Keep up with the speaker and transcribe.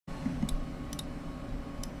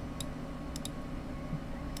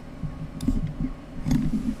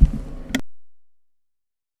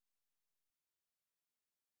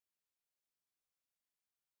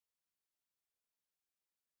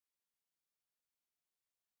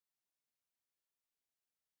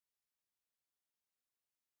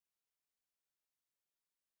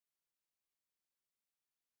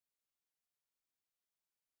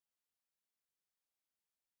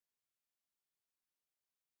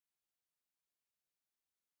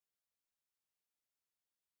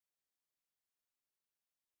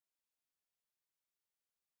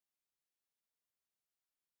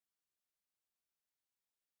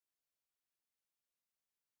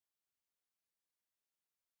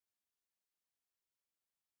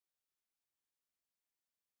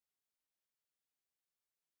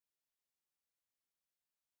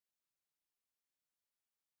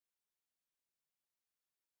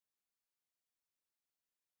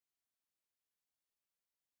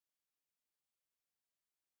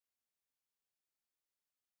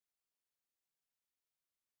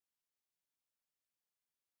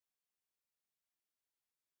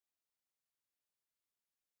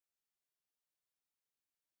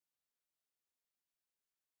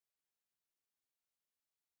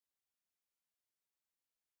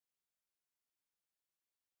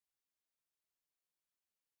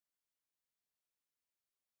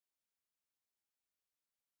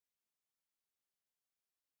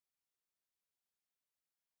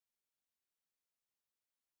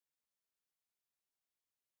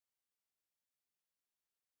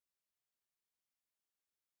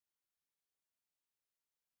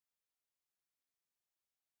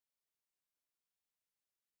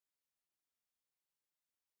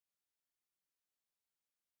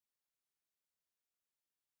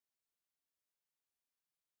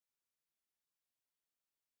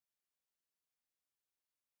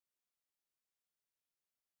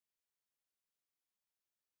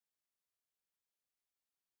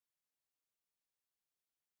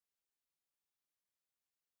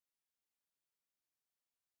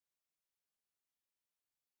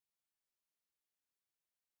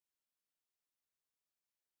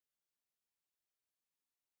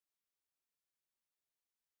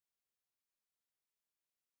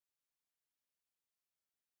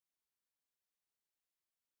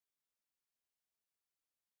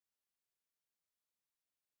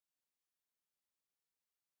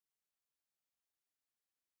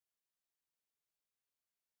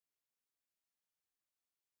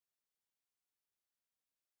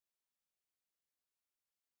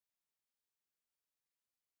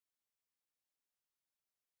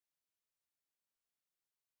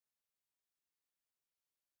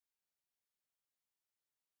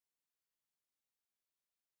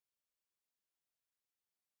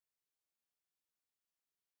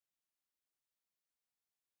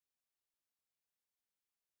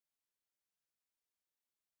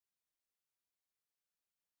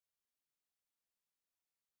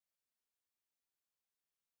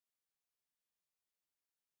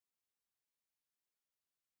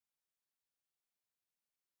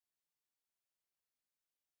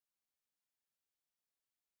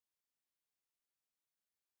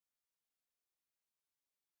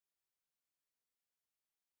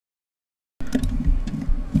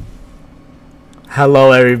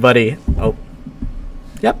Hello, everybody. Oh,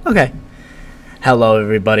 yep, okay. Hello,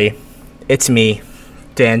 everybody. It's me,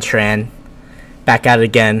 Dan Tran, back at it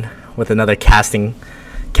again with another casting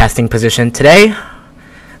position. Today,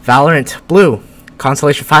 Valorant Blue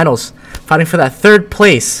Consolation Finals, fighting for that third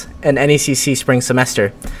place in NECC Spring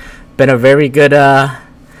Semester. Been a very good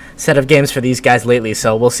set of games for these guys lately,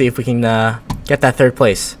 so we'll see if we can get that third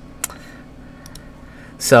place.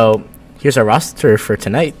 So, here's our roster for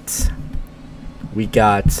tonight. We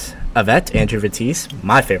got Yvette, Andrew Vitisse,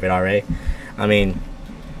 my favorite RA. I mean,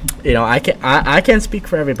 you know, I can't speak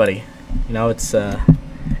for everybody. You know, it's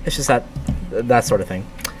just that sort of thing.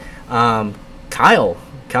 Kyle,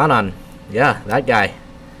 Kanan, yeah, that guy,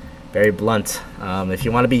 very blunt. If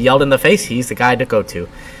you want to be yelled in the face, he's the guy to go to.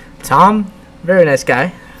 Tom, very nice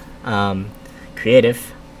guy,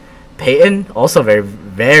 creative. Peyton, also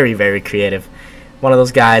very creative. One of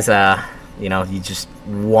those guys, you know, you just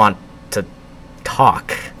want to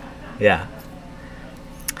talk. Yeah.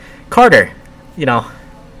 Carter, you know,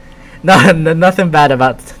 nothing bad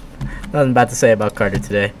to say about Carter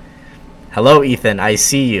today. Hello, Ethan, I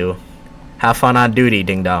see you. Have fun on duty,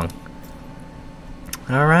 ding dong.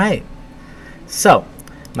 All right. So,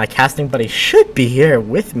 my casting buddy should be here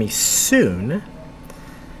with me soon.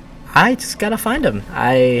 I just gotta find him.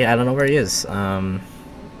 I don't know where he is. I'll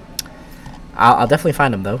definitely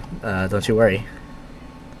find him though. Don't you worry.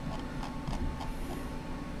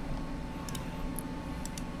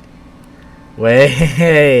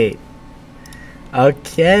 Wait.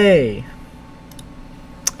 Okay.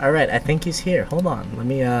 All right. I think he's here. Hold on. Let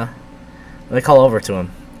me call over to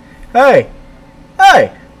him. Hey.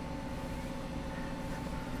 Hey.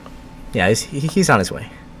 Yeah, he's on his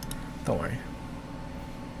way. Don't worry.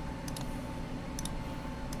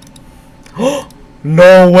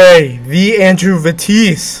 No way! The Andrew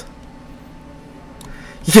Vitisse!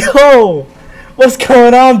 Yo! What's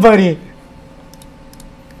going on, buddy?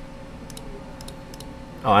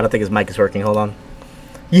 Oh, I don't think his mic is working. Hold on.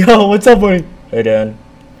 Yo, what's up, buddy? Hey, Dan.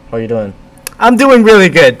 How you doing? I'm doing really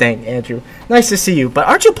good, thank Andrew. Nice to see you. But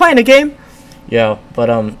aren't you playing a game? Yeah, but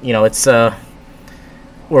you know, it's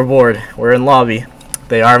we're bored. We're in lobby.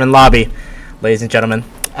 They are in lobby, ladies and gentlemen.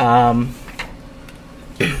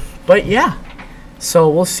 But yeah. So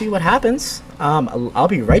we'll see what happens. I'll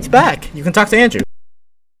be right back. You can talk to Andrew.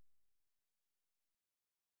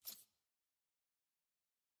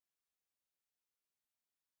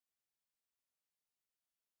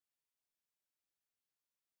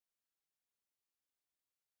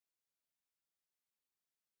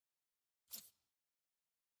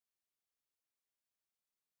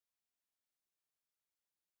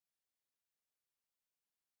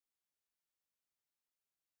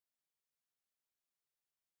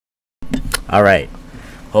 All right.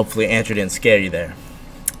 Hopefully Andrew didn't scare you there,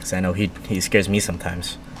 because I know he scares me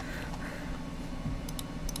sometimes.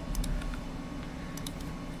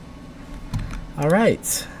 All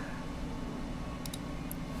right.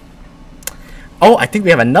 Oh, I think we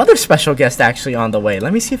have another special guest actually on the way.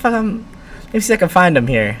 Let me see if I can find him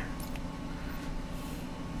here.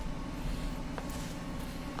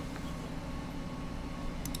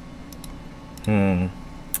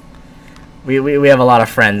 We have a lot of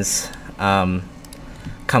friends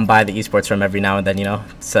come by the esports room every now and then, you know.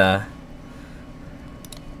 It's a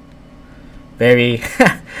very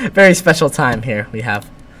very special time here we have.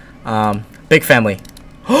 Big family.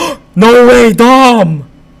 No way, Dom!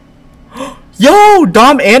 Yo,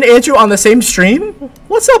 Dom and Andrew on the same stream?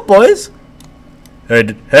 What's up, boys?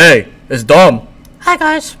 Hey, it's Dom. Hi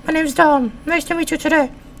guys, my name's Dom. Nice to meet you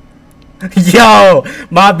today. Yo,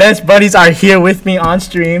 my best buddies are here with me on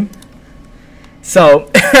stream. So,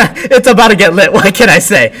 it's about to get lit. What can I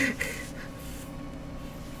say?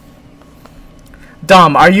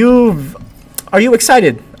 Dom, are you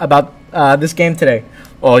excited about this game today?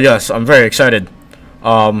 Oh, yes, I'm very excited.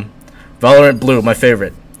 Valorant Blue, my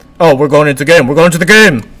favorite. Oh, we're going into the game. We're going to the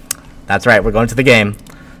game. That's right, we're going to the game.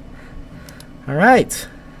 All right.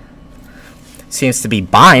 Seems to be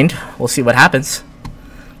bind. We'll see what happens.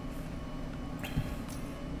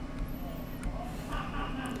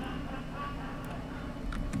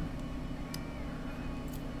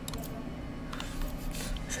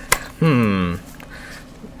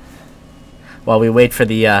 While we wait for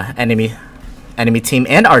the enemy team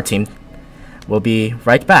and our team, we'll be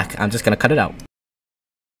right back. I'm just gonna cut it out.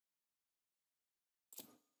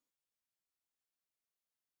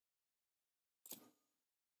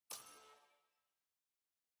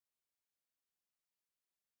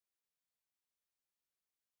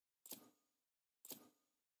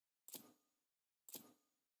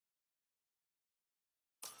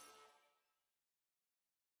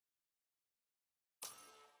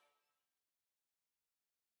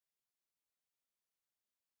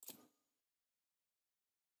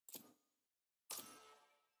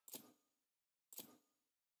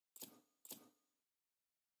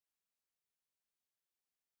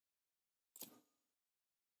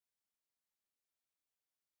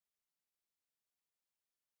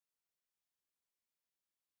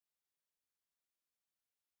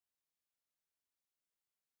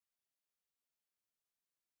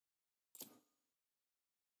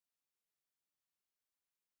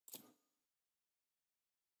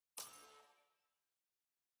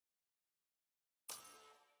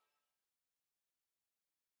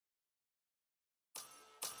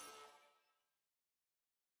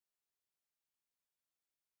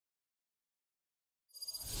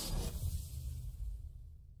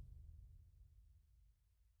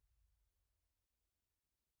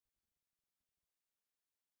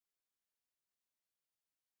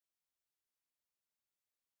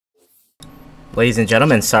 Ladies and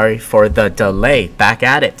gentlemen, sorry for the delay. Back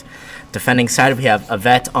at it. Defending side, we have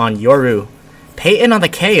Yvette on Yoru, Peyton on the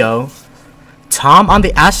KO, Tom on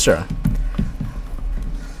the Astra,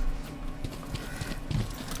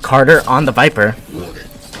 Carter on the Viper,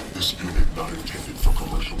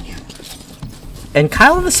 and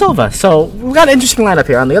Kyle on the Silva. So we got an interesting lineup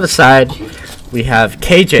here. On the other side, we have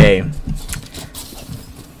KJ.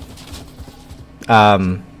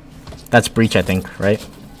 That's Breach, I think, right?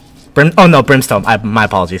 Oh no, Brimstone. My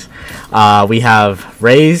apologies. We have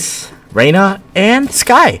Raze, Reyna, and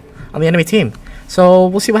Sky on the enemy team. So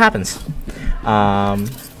we'll see what happens.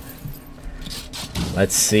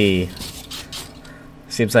 Let's see.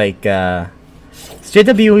 Seems like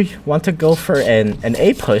JW want to go for an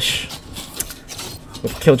A push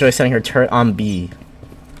with Killjoy setting her turret on B.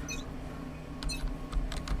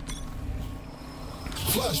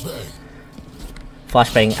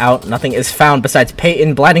 Flashbang out. Nothing is found besides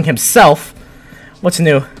Peyton blinding himself. What's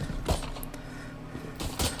new?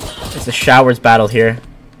 It's a showers battle here.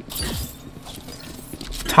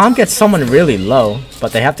 Tom gets someone really low,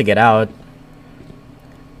 but they have to get out.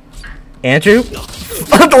 Andrew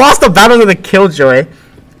lost the battle to the Killjoy.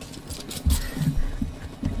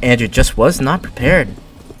 Andrew just was not prepared.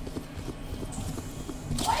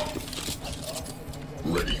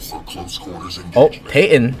 Ready for close quarters engagement. Oh,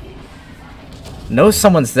 Peyton knows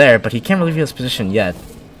someone's there, but he can't reveal his position yet.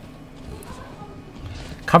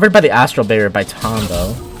 Covered by the Astral Barrier by Tom,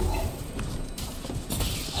 though.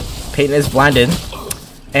 Peyton is blinded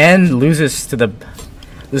and loses the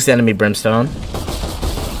enemy Brimstone.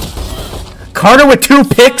 Carter with 2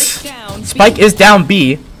 picks. Spike is down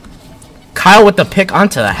B. Kyle with the pick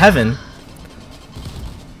onto the Heaven.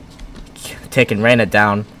 Taking Reyna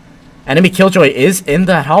down. Enemy Killjoy is in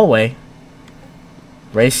that hallway.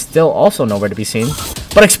 Ray's still also nowhere to be seen,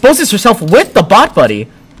 but exposes herself with the bot buddy.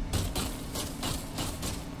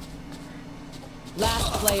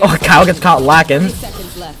 Oh, Kyle gets caught lacking.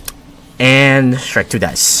 And Shrek 2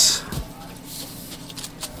 dies.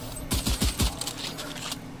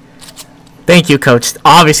 Thank you, coach.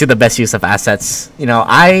 Obviously the best use of assets. You know,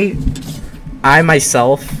 I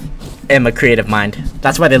myself am a creative mind.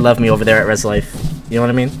 That's why they love me over there at Res Life. You know what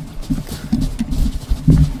I mean?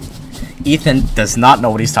 Ethan does not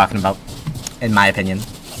know what he's talking about, in my opinion.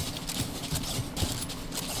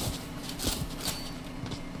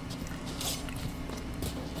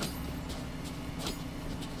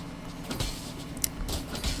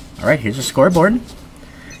 Alright, here's the scoreboard.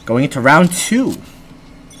 Going into round 2.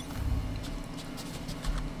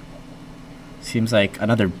 Seems like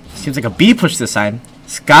a B push this time.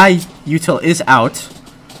 Sky Util is out.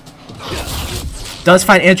 Does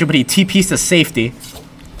find Andrew, but he TP's to safety.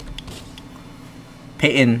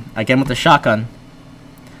 Peyton, again with the shotgun.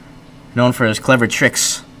 Known for his clever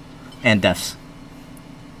tricks and deaths.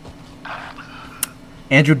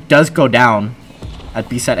 Andrew does go down at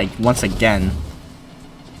B side once again.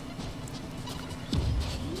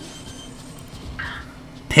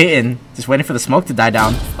 Peyton just waiting for the smoke to die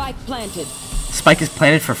down. Spike planted. Spike is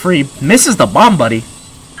planted for free. Misses the bomb, buddy.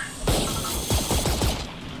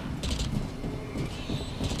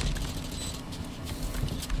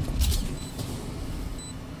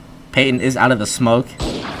 Peyton is out of the smoke.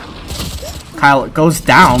 Kyle goes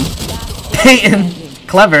down. Peyton,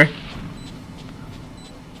 clever.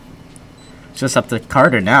 Just up to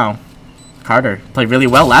Carter now. Carter played really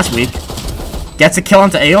well last week. Gets a kill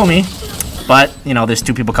onto Aomi. But, you know, there's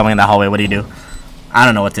 2 people coming in the hallway. What do you do? I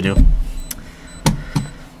don't know what to do.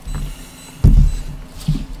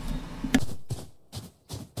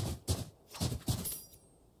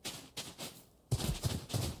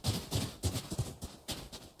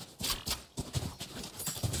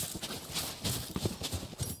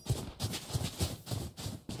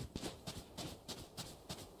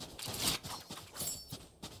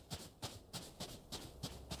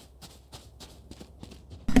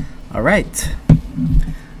 All right,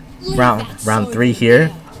 round 3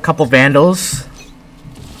 here. Couple Vandals,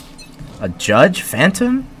 a Judge,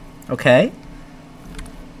 Phantom, okay.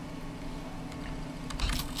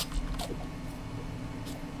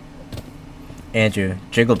 Andrew,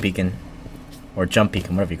 Jiggle Beacon, or Jump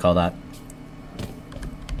Beacon, whatever you call that.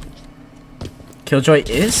 Killjoy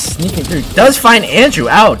is sneaking through, does find Andrew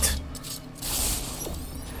out.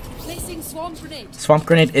 Swamp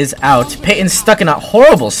Grenade is out. Peyton's stuck in a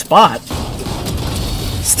horrible spot.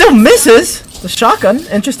 Still misses the shotgun.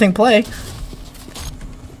 Interesting play.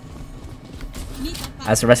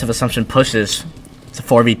 As the rest of Assumption pushes, it's a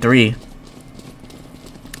 4v3.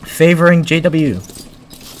 Favoring JW.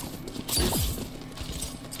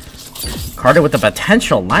 Carter with the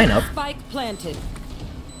potential lineup. Spike planted.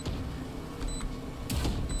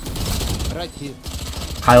 Right here.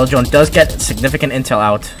 Kyle Drone does get significant intel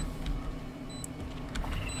out.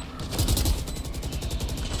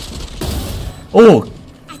 Oh,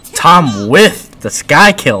 Tom with the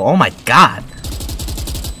sky kill. Oh my god.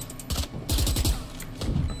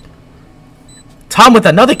 Tom with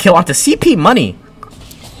another kill onto CP Money.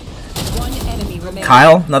 One enemy remaining.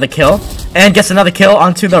 Kyle, another kill. And gets another kill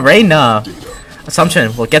onto the Reyna.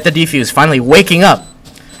 Assumption will get the defuse, finally waking up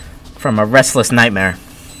from a restless nightmare.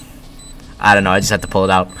 I don't know, I just had to pull it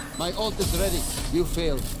out. My ult is ready. You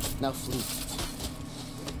failed. Now flee.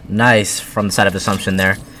 Nice from the side of Assumption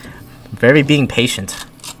there. Very being patient.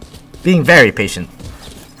 Being very patient.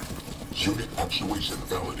 Unit actuation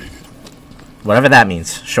validated. Whatever that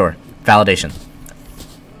means. Sure. Validation.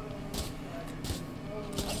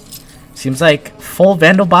 Seems like full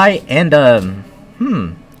Vandal buy and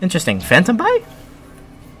interesting. Phantom buy?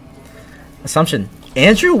 Assumption.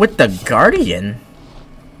 Andrew with the Guardian.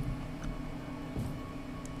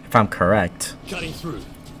 If I'm correct. Cutting through.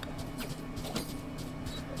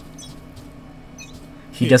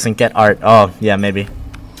 He doesn't get art. Oh, yeah, maybe.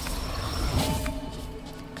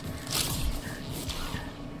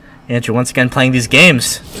 Andrew once again playing these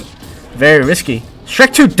games. Very risky.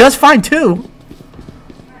 Shrek 2 does find 2.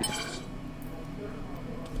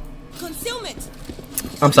 Concealment.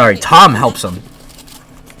 I'm sorry, Tom helps him.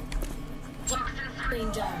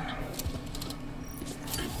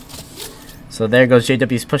 So there goes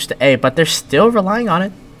JW's push to A, but they're still relying on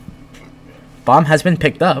it. Bomb has been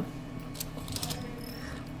picked up.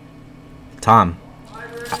 Tom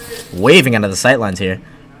waving out of the sightlines here.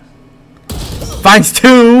 Finds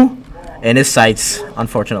 2 in his sights,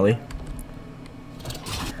 unfortunately.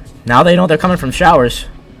 Now they know they're coming from showers.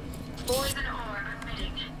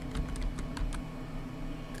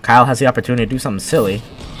 Kyle has the opportunity to do something silly.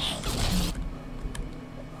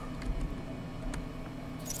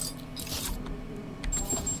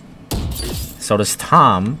 So does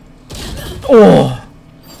Tom. Oh!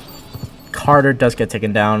 Carter does get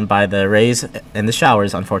taken down by the rays in the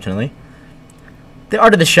showers, unfortunately. The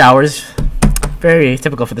art of the showers. Very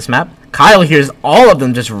typical for this map. Kyle hears all of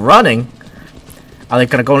them just running. Are they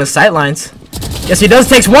gonna go in his sightlines? Yes, he does.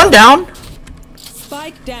 Takes one down.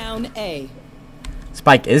 Spike down A.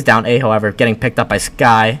 Spike is down A, however, getting picked up by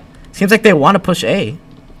Sky. Seems like they want to push A.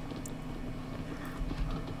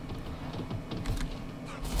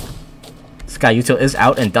 Sky Util is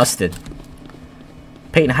out and dusted.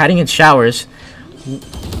 Peyton hiding in showers.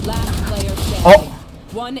 Last player standing. Oh!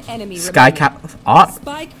 One enemy Sky remaining.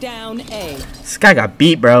 Spike down A. Sky got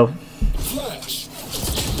beat, bro.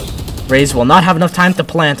 Raze will not have enough time to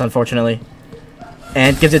plant, unfortunately.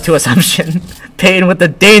 And gives it to Assumption. Peyton with the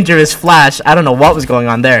dangerous flash. I don't know what was going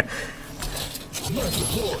on there.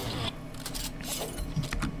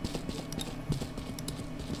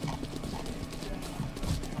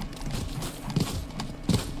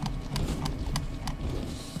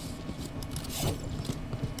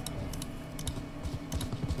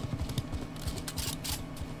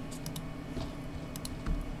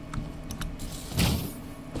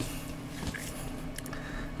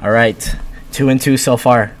 Alright, 2-2 so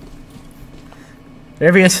far.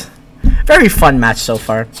 Very fun match so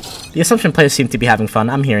far. The Assumption players seem to be having fun.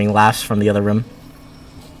 I'm hearing laughs from the other room.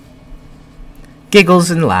 Giggles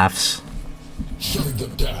and laughs. Shutting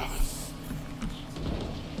them down.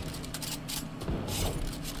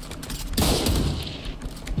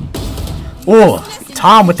 Oh,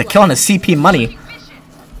 Tom with the kill on the CP Money.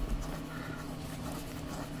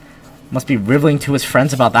 Must be ribbling to his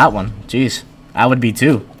friends about that one. Jeez, I would be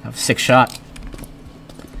too. Have a sick shot.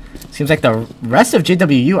 Seems like the rest of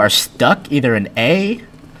JWU are stuck either in A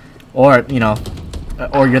or, you know,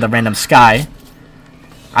 or you're the random Sky.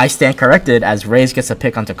 I stand corrected as Raze gets a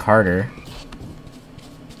pick onto Carter.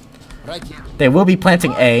 They will be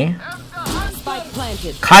planting A. Spike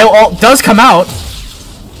planted. Kyle ult does come out,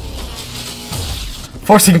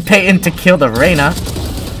 forcing Peyton to kill the Reyna.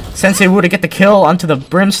 Sensei Wu to get the kill onto the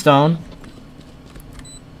Brimstone.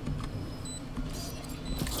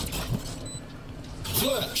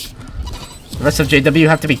 The rest of JW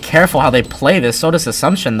have to be careful how they play this. So does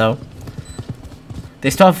Assumption, though.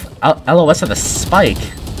 They still have LOS of the Spike.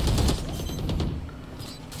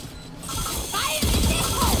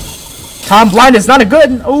 Tom blind is not a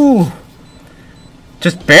good. Ooh.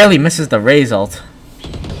 Just barely misses the Raze ult.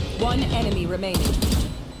 One enemy remaining.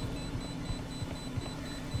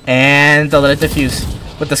 And they'll let it diffuse.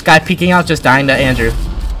 With the Sky peeking out, just dying to Andrew.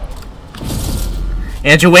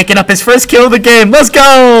 Andrew waking up his first kill of the game. Let's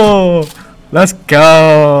go! Let's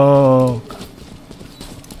go!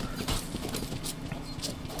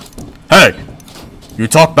 Hey! You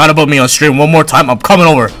talk bad about me on stream one more time, I'm coming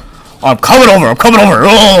over. Oh, I'm coming over. I'm coming over.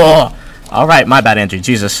 Oh! All right, my bad, Andrew.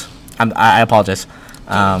 Jesus, I apologize.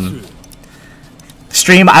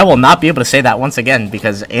 Stream, I will not be able to say that once again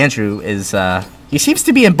because Andrew is he seems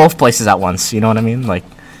to be in both places at once. You know what I mean? Like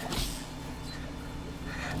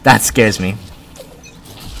that scares me.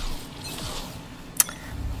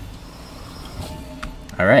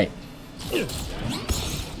 All right,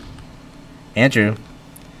 Andrew.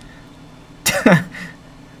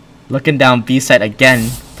 Looking down B side again,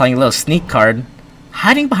 playing a little sneak card,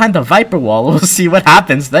 hiding behind the Viper wall. We'll see what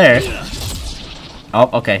happens there. Oh,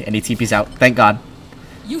 okay, and he TP's out. Thank God.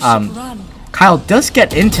 Kyle does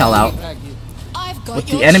get intel out. With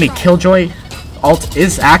the enemy Killjoy ult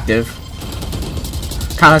is active.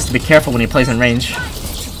 Kyle has to be careful when he plays in range.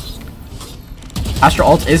 Astra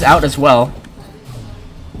ult is out as well.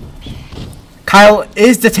 Kyle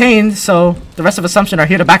is detained, so the rest of Assumption are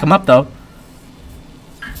here to back him up though.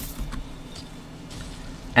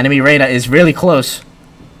 Enemy Reyna is really close.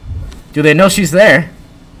 Do they know she's there?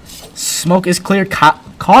 Smoke is cleared.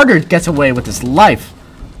 Carter gets away with his life.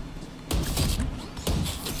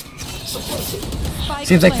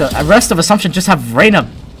 Seems like the rest of Assumption just have Reyna.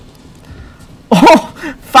 Oh,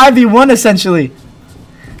 5v1 essentially.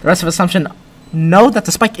 The rest of Assumption know that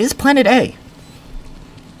the spike is planted A.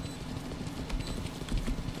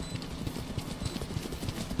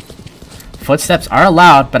 Footsteps are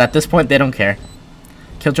allowed, but at this point they don't care.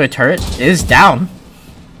 Killjoy turret is down.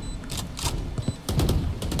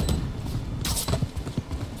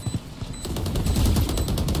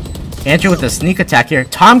 Andrew with a sneak attack here.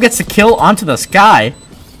 Tom gets the kill onto the sky.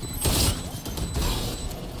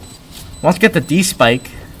 Wants to get the D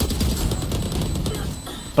spike,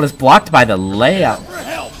 but is blocked by the layout.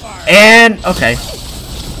 And okay,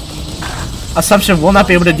 Assumption will not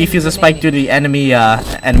be able to defuse the spike due to the enemy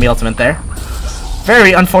enemy ultimate there.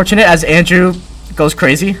 Very unfortunate as Andrew goes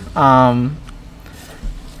crazy.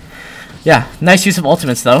 Yeah, nice use of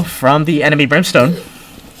ultimates though from the enemy Brimstone.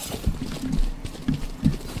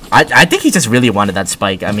 I think he just really wanted that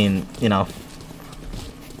spike. I mean, you know.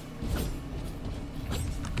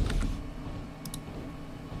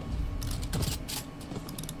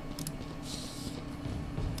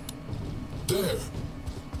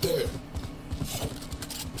 There.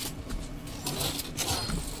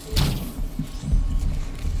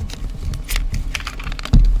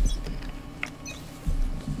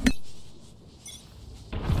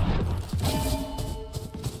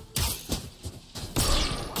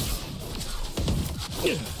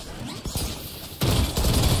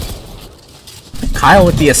 Kyle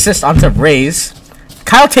with the assist onto Raze.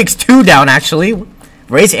 Kyle takes 2 down actually.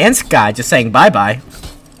 Raze and Sky just saying bye-bye.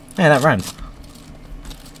 Yeah, that rhymes.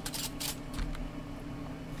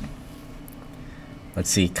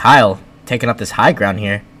 Let's see, Kyle taking up this high ground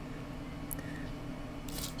here.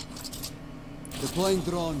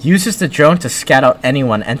 Uses the drone to scout out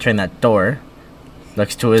anyone entering that door.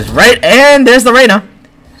 Looks to his right, and there's the Reyna.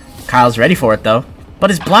 Kyle's ready for it though,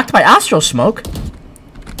 but is blocked by Astro Smoke.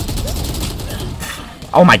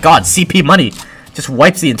 Oh my god, CP money just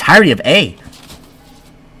wipes the entirety of A.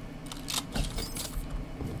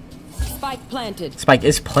 Spike planted. Spike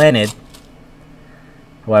is planted.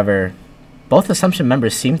 However, both Assumption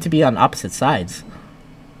members seem to be on opposite sides.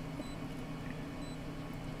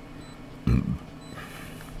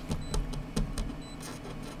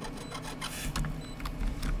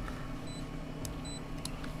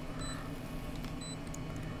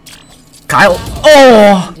 Kyle.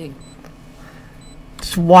 Oh!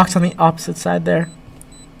 Just walks on the opposite side there.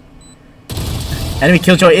 Enemy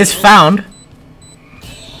Killjoy is found.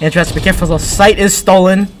 Andrew has to be careful. The sight is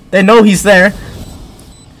stolen. They know he's there.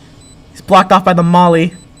 He's blocked off by the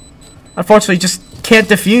molly. Unfortunately, just can't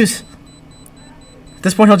defuse. At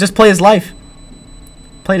this point, he'll just play his life.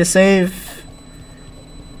 Play to save.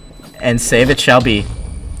 And save it shall be.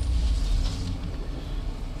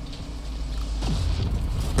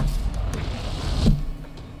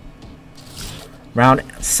 Round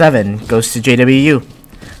 7 goes to JWU.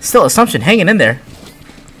 Still Assumption hanging in there.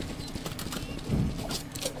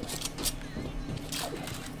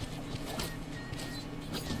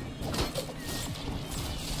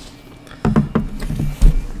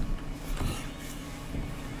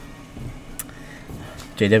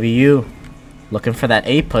 JWU looking for that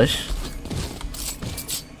A push.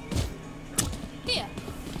 Here.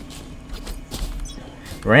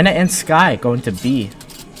 Reyna and Sky going to B.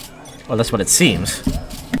 Well, that's what it seems.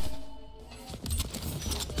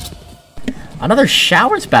 Another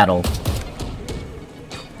showers battle.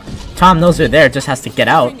 Tom knows they're there, just has to get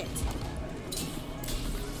out.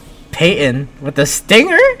 Peyton with the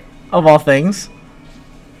stinger, of all things.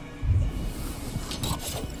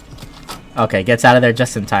 Okay, gets out of there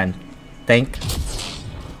just in time. Thank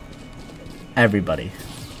everybody.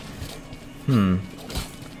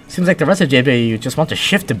 Seems like the rest of JWU just want to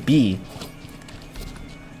shift to B.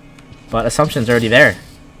 But Assumption's already there.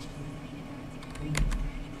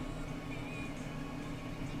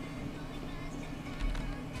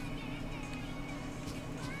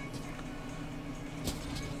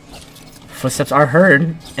 Footsteps are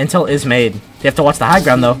heard. Intel is made. They have to watch the high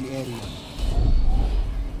ground though.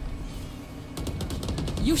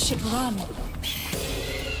 You should run.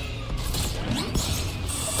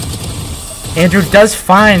 Andrew does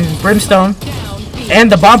find Brimstone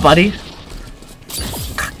and the bomb buddy.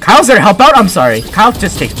 Kyle's there to help out. I'm sorry. Kyle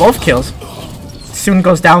just takes both kills. Soon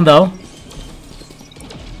goes down though.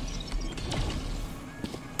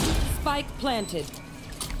 Spike planted.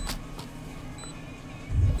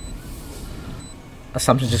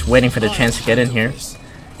 Assumption just waiting for the chance to get in here.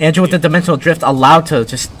 Andrew with the dimensional drift allowed to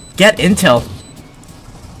just get intel.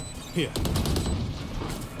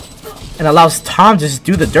 And allows Tom to just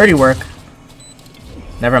do the dirty work.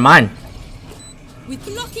 Never mind. With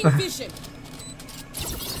blocking vision.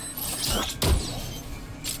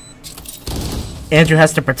 Andrew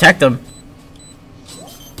has to protect him.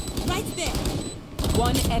 Right there.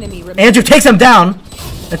 One enemy remaining. Andrew takes him down.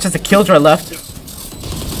 That's just a killjoy left.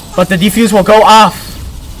 But the defuse will go off.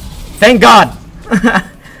 Thank God.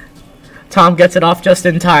 Tom gets it off just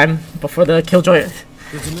in time before the killjoy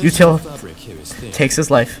util takes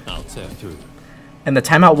his life. And the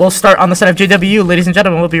timeout will start on the side of JWU. Ladies and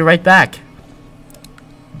gentlemen, we'll be right back.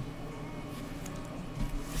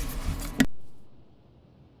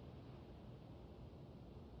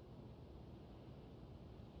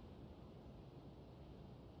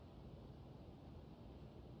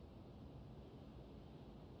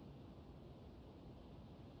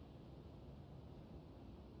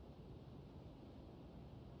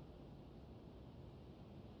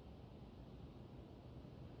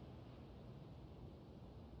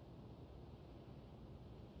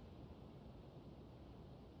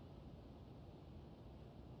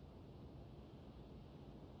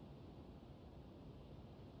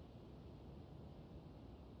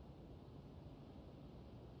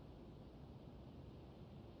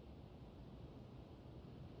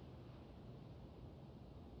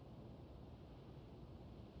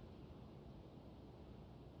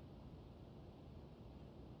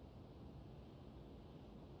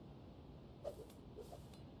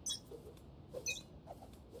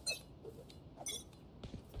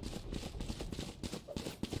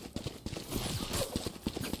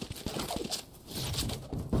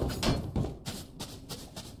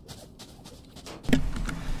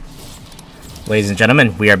 Ladies and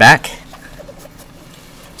gentlemen, we are back.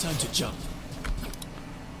 Time to jump.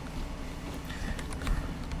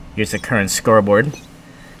 Here's the current scoreboard.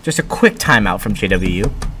 Just a quick timeout from JWU.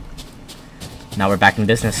 Now we're back in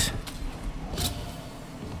business.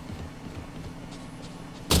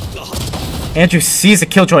 Andrew sees the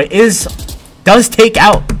killjoy does take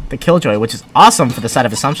out the killjoy, which is awesome for the side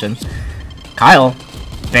of Assumption. Kyle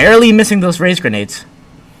barely missing those raise grenades.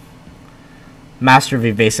 Master of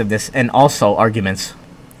evasiveness and also arguments.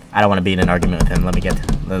 I don't want to be in an argument with him. Let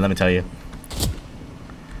me tell you.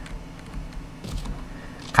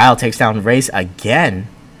 Kyle takes down Raze again.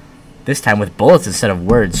 This time with bullets instead of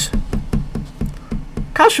words.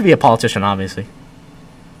 Kyle should be a politician, obviously.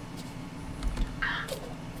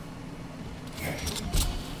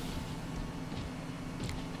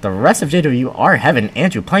 The rest of JWU are heaven.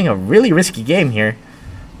 Andrew playing a really risky game here.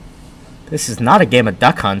 This is not a game of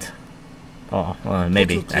Duck Hunt. Oh, well,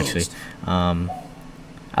 maybe, actually. I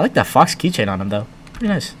like that Fox keychain on him, though. Pretty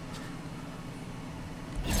nice.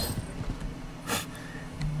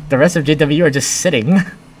 The rest of JWU are just sitting.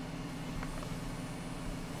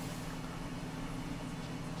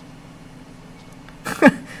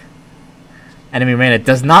 Enemy Marina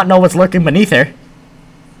does not know what's lurking beneath her.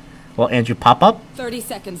 Will Andrew pop up? 30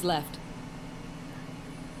 seconds left.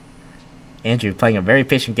 Andrew playing a very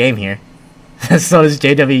patient game here. So does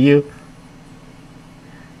JWU.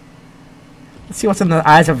 Let's see what's in the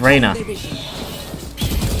eyes of Reyna.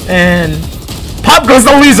 And pop goes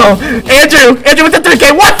the weasel. Andrew with the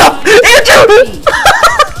 3K. What the? Andrew!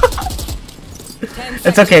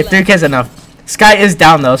 It's okay. 3K is enough. Sky is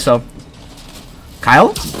down though, so.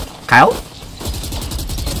 Kyle,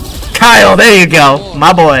 there you go,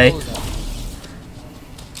 my boy.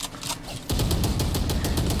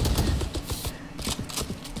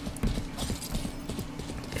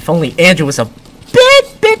 If only Andrew was a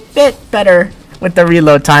bit better with the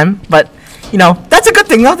reload time, but you know, that's a good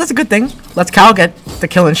thing though. That's a good thing. Let's Kyle get the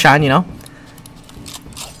kill and shine, you know.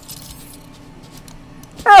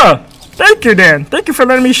 Oh, Thank you, Dan. Thank you for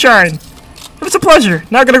letting me shine. It's a pleasure.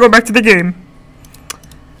 Now I'm gonna go back to the game.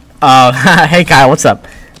 Hey Kyle, what's up?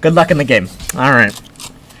 Good luck in the game. Alright.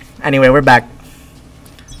 Anyway, we're back.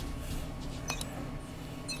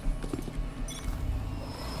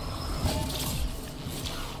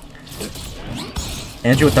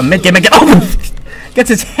 Andrew with the mid game again. Oh! Gets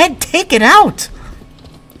his head taken out!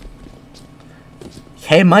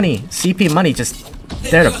 Hey Money, CP Money just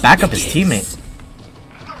there to back up his teammate.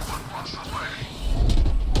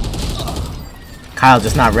 Kyle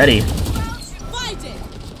just not ready.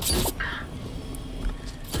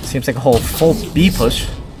 Seems like a whole full B push.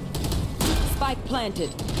 Spike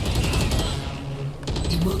planted.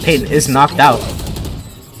 Peyton is knocked out.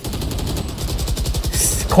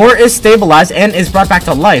 Core is stabilized and is brought back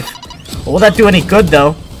to life. Will that do any good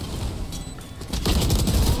though?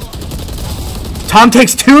 Tom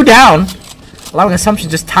takes 2 down, allowing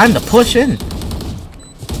Assumption just time to push in.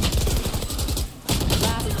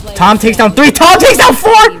 Tom takes down 3. Tom takes down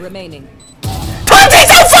 4. Remaining. Tom takes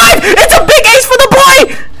down 5. It's a big ace for the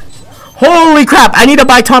boy. Holy crap! I need to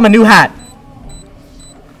buy Tom a new hat.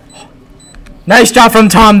 Nice job from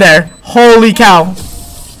Tom there. Holy cow!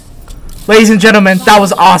 Ladies and gentlemen, that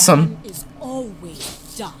was awesome. Is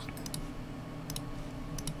always dark.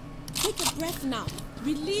 Take a breath now.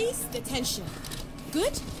 Release the tension.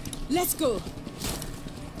 Good? Let's go.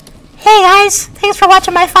 Hey guys, thanks for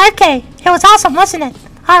watching my 5K. It was awesome, wasn't it?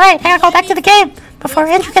 Alright, I gotta go back to the game before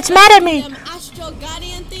Andrew gets mad at me. Astral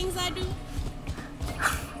guardian things I do.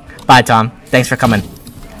 Bye, Tom. Thanks for coming.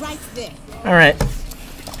 Right there. Alright.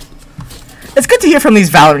 It's good to hear from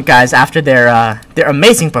these Valorant guys after their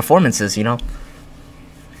amazing performances, you know?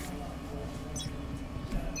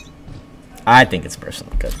 I think it's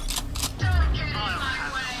personally good.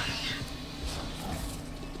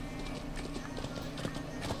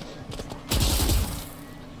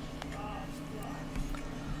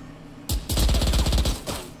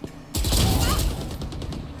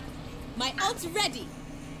 My ult's ready.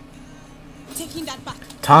 Taking that back.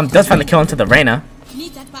 Tom does find the kill into the Reyna.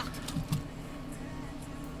 Need that back.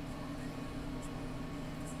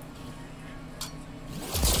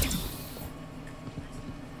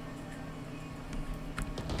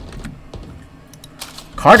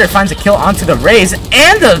 Carter finds a kill onto the Raze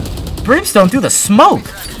and the Brimstone through the smoke.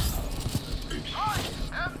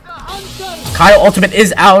 Kyle ultimate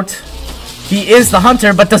is out. He is the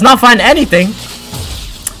hunter, but does not find anything.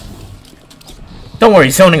 Don't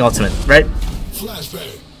worry, zoning ultimate, right?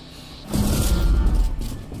 Flashbang.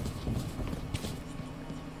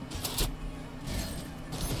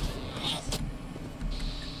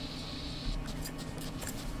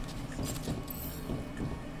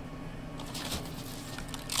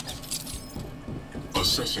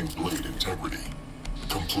 Assessing blade integrity.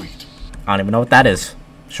 Complete. I don't even know what that is.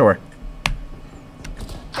 Sure.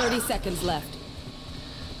 30 seconds left.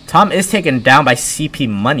 Tom is taken down by CP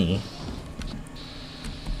Money.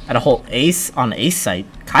 At a whole ace on ace site.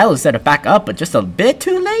 Kyle is there to back up, but just a bit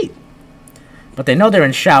too late. But they know they're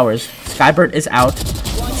in showers. Skybird is out.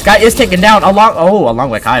 Sky is taken down along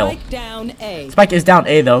with Kyle. Spike down A. Spike is down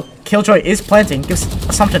A though. Killjoy is planting. Gives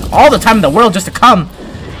Assumption all the time in the world just to come.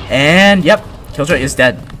 And yep, Killjoy is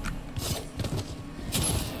dead.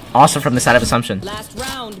 Awesome from the side of Assumption. Last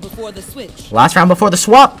round before the switch. Last round before the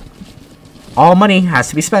swap. All money has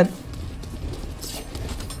to be spent.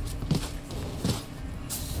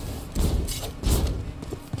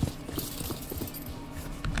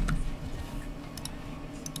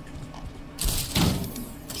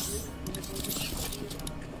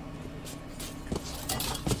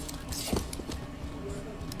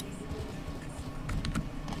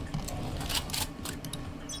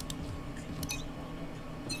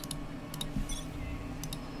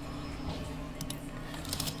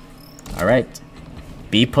 Alright.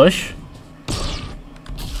 B push.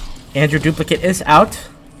 Andrew duplicate is out.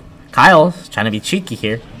 Kyle trying to be cheeky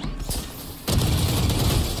here.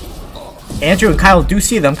 Andrew and Kyle do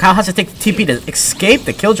see them. Kyle has to take the TP to escape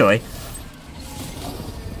the Killjoy.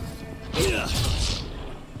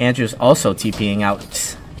 Andrew's also TPing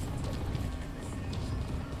out.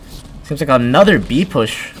 Seems like another B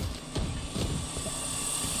push.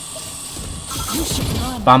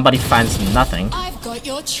 Bomb Buddy finds nothing. I've got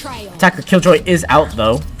your trail. Attacker Killjoy is out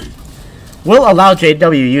though. Will allow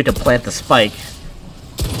JWU to plant the spike.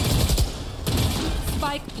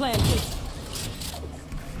 Spike planted.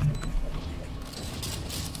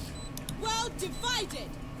 Well divided.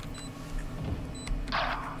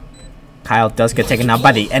 Kyle does get taken out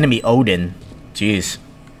by the enemy Odin. Jeez.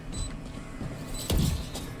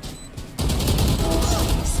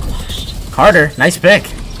 Carter, nice pick.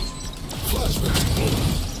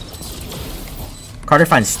 Carter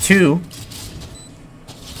finds 2.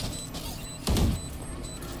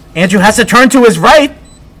 Andrew has to turn to his right.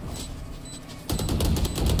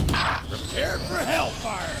 Prepare for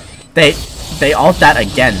hellfire. They ult that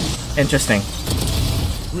again. Interesting.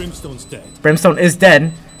 Brimstone's dead. Brimstone is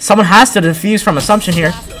dead. Someone has to defuse from Assumption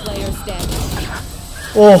here. Last player standing.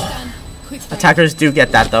 Oh, Quick fire. attackers do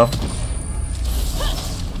get that though.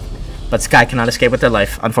 But Sky cannot escape with their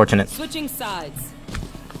life. Unfortunate. Switching sides.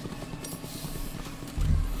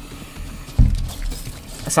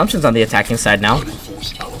 Assumption's on the attacking side now. Guiding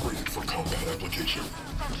force calibrated for combat application.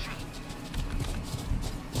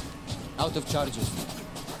 Out of charges.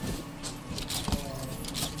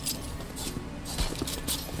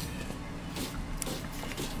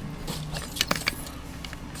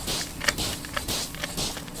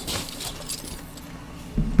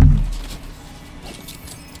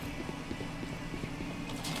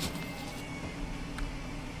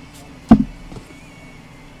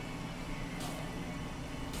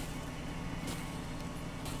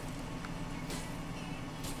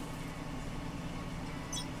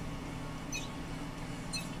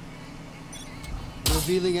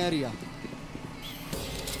 Revealing area.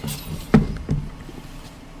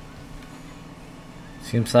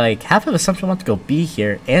 Seems like half of Assumption want to go B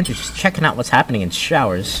here. Andrew just checking out what's happening in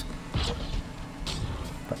showers.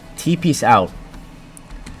 But TP's out.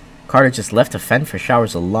 Carter just left to fend for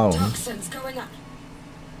showers alone.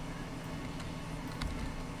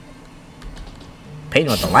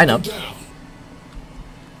 Peyton with the lineup.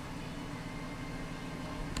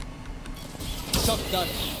 Shot done.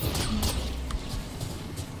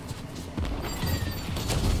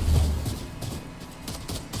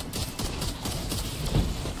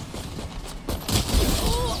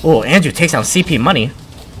 Oh, Andrew takes down CP Money.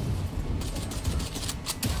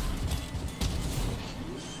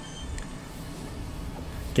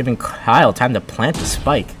 Giving Kyle time to plant the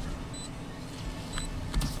spike.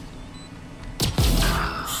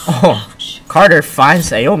 Oh, Carter finds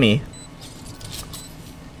Aomi.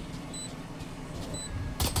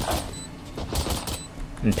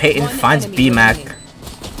 And Peyton finds B-Mac.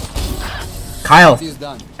 Kyle He's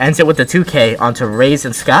done. ends it with the 2K onto Raze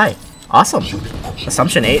and Sky. Awesome.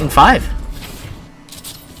 Assumption 8 and 5.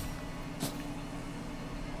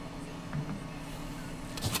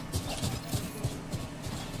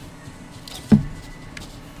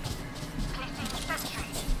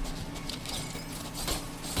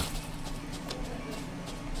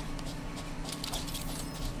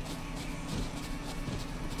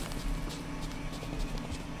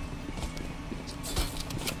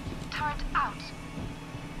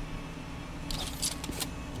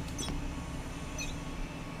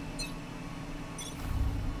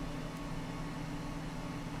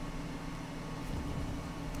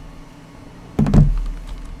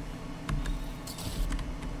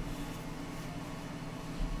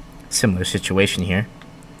 Similar situation here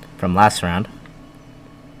from last round.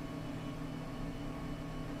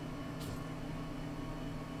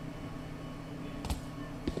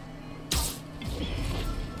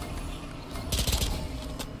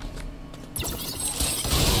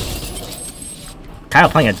 Kyle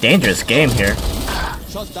playing a dangerous game here.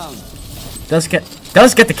 Shot down. Does get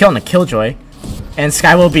the kill on the Killjoy, and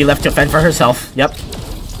Sky will be left to fend for herself. Yep.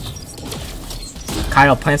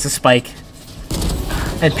 Kyle plants a spike.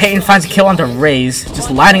 And Peyton finds a kill on the Raze,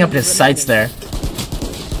 just lining up his sights there.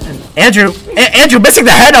 And Andrew missing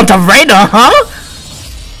the head onto Reyna, huh?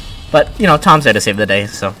 But, you know, Tom's there to save the day,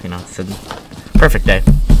 so, you know, it's a perfect day.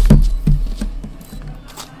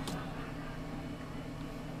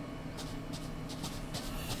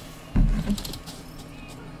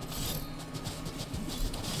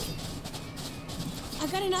 I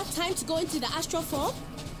got enough time to go into the astral form?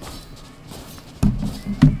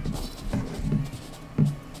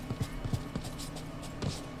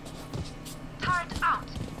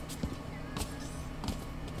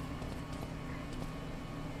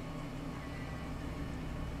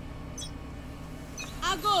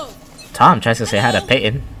 Tom tries to say hi to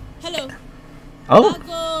Peyton. Hello. Oh,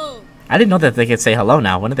 Ago. I didn't know that they could say hello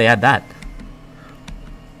now. When did they add that?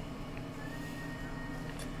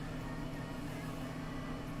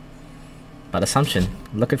 But Assumption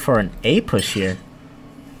looking for an A push here.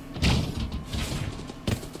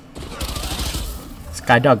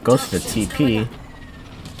 Skydog goes to the TP.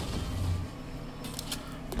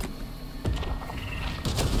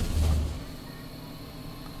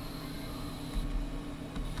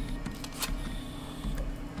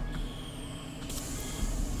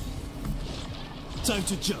 Time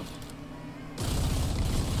to jump.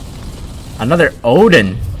 Another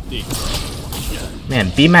Odin.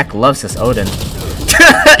 Man, B-Mac loves this Odin.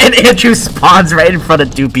 And Andrew spawns right in front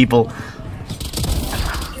of two people.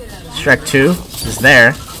 Shrek 2 is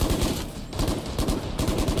there.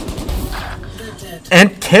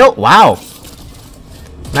 And kill. Wow.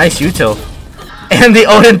 Nice util. And the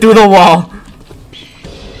Odin through the wall.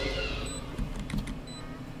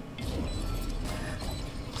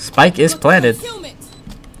 Spike is planted. Concealment.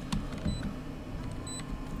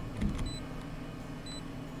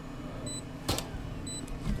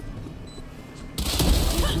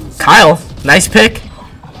 Kyle, nice pick.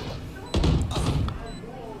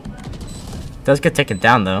 Does get taken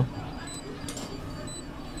down though.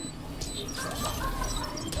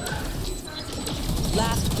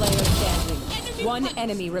 Last player standing. One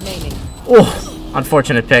enemy remaining. Oh,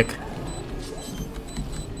 unfortunate pick.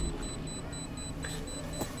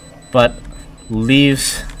 But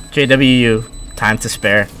leaves JWU time to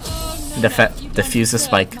spare. Defuse the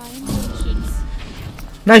spike.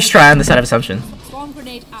 Nice try on the side of Assumption. Bomb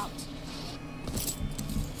grenade out.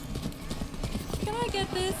 Can I get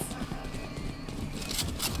this?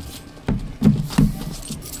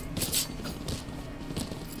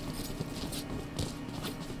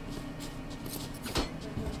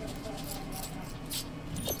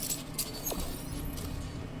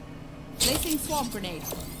 Placing swarm grenade.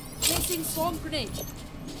 Placing swarm grenade.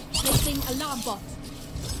 Placing alarm bot.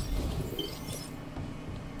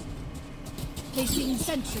 Placing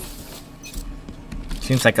sentry.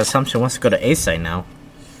 Seems like Assumption wants to go to A site now.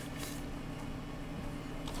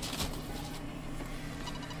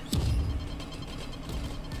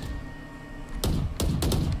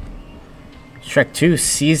 Shrek 2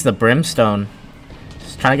 sees the Brimstone.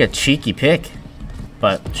 Just trying to get a cheeky pick.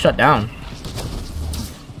 But shut down.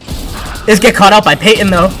 Is get caught out by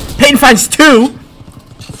Peyton though. Peyton finds 2!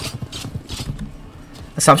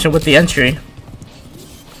 Assumption with the entry.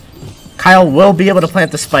 Kyle will be able to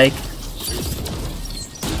plant the spike.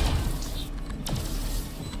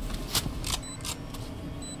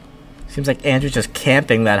 Seems like Andrew's just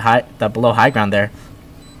camping that below high ground there.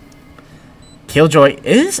 Killjoy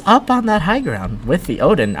is up on that high ground with the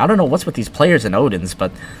Odin. I don't know what's with these players and Odins,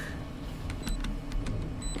 but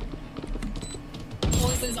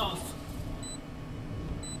Voices off.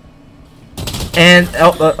 and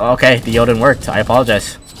okay, the Odin worked. I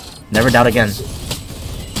apologize. Never doubt again.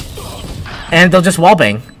 And they'll just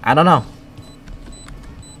wallbang. I don't know.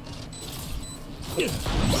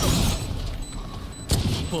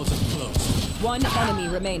 One enemy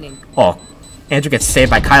remaining. Oh, Andrew gets saved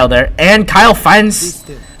by Kyle there. And Kyle finds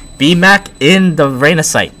BMAC in the Reyna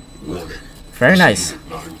site. Very nice.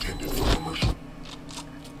 Not intended for commercial.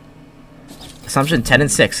 Assumption 10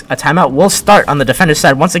 and 6. A timeout will start on the defender's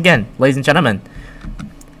side once again, ladies and gentlemen.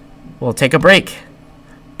 We'll take a break.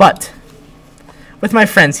 But with my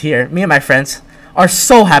friends here, me and my friends are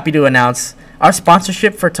so happy to announce our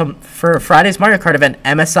sponsorship for Friday's Mario Kart event,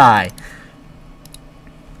 MSI.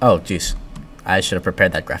 Oh, jeez. I should have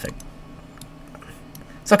prepared that graphic.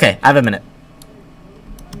 It's okay. I have a minute.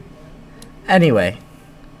 Anyway.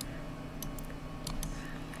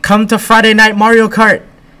 Come to Friday Night Mario Kart.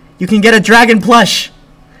 You can get a dragon plush.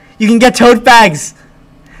 You can get tote bags.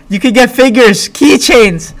 You can get figures,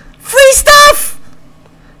 keychains, free stuff!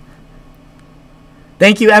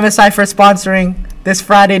 Thank you, MSI, for sponsoring this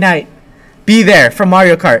Friday night. Be there for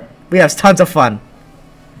Mario Kart. We have tons of fun.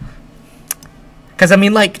 Because, I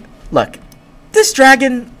mean, like, look. This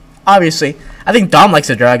dragon, obviously, I think Dom likes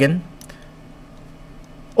a dragon.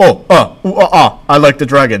 I like the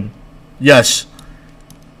dragon. Yes.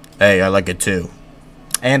 Hey, I like it too.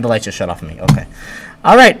 And the lights just shut off of me. Okay.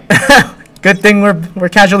 All right. Good thing we're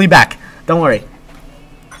casually back. Don't worry.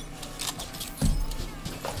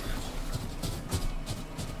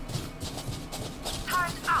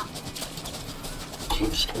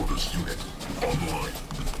 Close quarters unit online.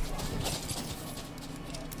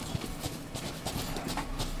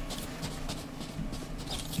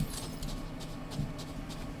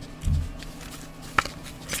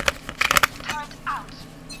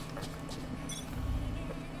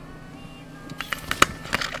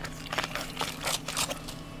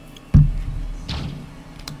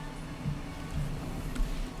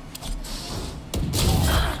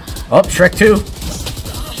 Oh, Shrek 2.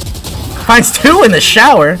 Finds 2 in the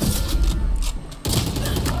shower.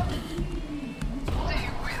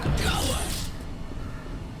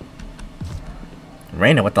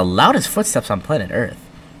 Reyna with the loudest footsteps on planet Earth.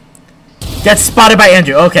 Gets spotted by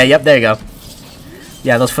Andrew. Okay, yep, there you go.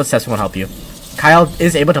 Yeah, those footsteps won't help you. Kyle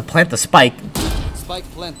is able to plant the spike. Spike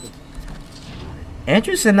planted.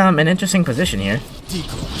 Andrew's in an interesting position here.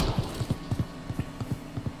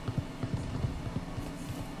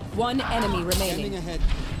 One enemy remaining. Aiming ahead.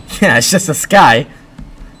 Yeah, it's just a sky.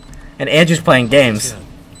 And Andrew's playing games.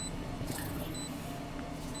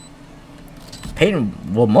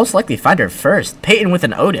 Peyton will most likely find her first. Peyton with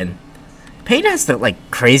an Odin. Peyton has the like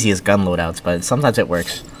craziest gun loadouts, but sometimes it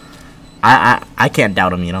works. I can't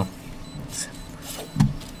doubt him, you know.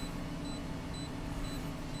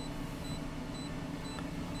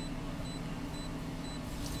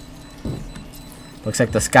 Looks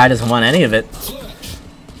like the Sky doesn't want any of it.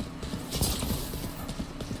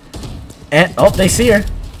 And oh, they see her.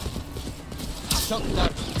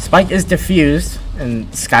 Spike is defused,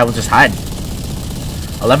 and Sky will just hide.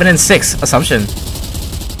 11 and 6, Assumption.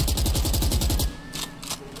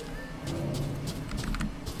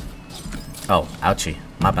 Oh, ouchie.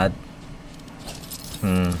 My bad.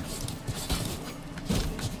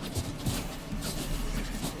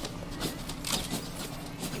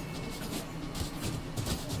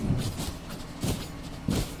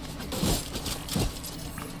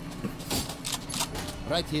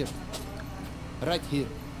 Right here. Right here.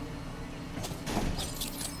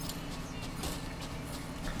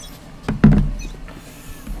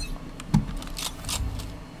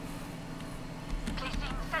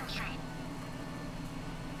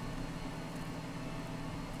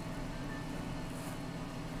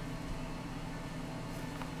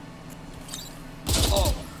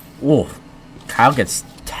 Ooh, Kyle gets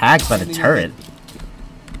tagged by the turret.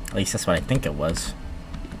 At least that's what I think it was.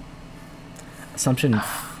 Assumption.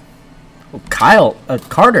 Oh,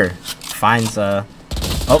 Carter finds oh,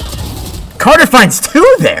 Carter finds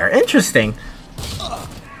 2 there. Interesting.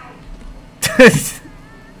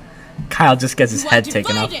 Kyle just gets his head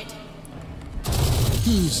taken off.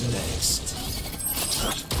 Who's next?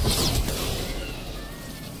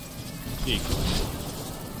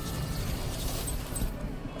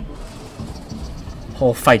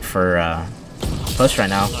 Whole fight for push right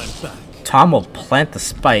now. I'm back. Tom will plant the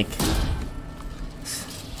spike.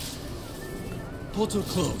 Portal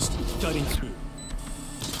closed. Cutting through.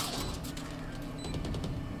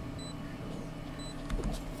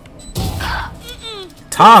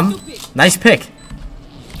 Tom, nice pick.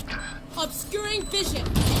 Obscuring vision.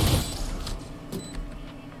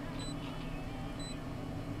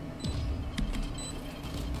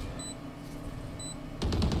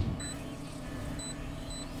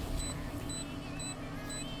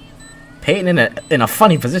 Peyton in a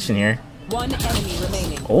funny position here. One enemy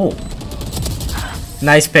remaining. Oh,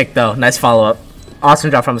 nice pick though. Nice follow up.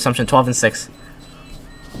 Awesome drop from Assumption. 12 and 6.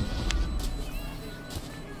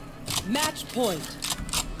 Match point.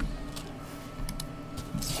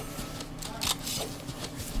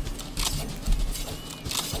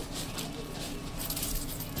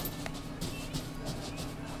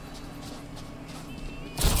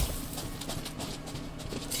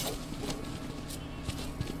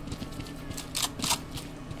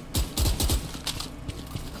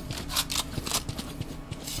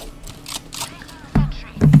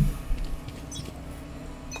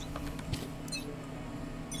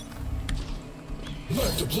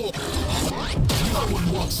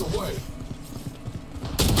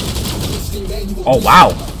 Oh wow.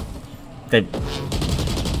 They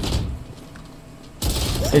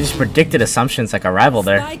just predicted Assumptions like a rival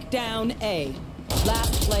there. Spike down A.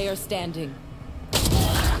 Last player standing.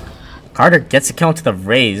 Carter gets a kill into the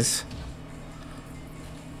Raze.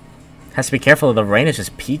 Has to be careful. The rain is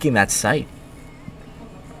just peeking that site.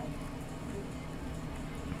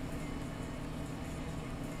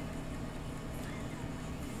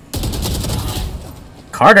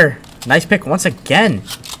 Carter, nice pick once again.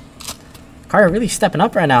 Carter really stepping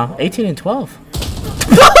up right now. 18 and 12.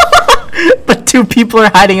 But 2 people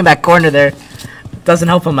are hiding in that corner there. Doesn't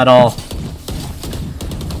help him at all.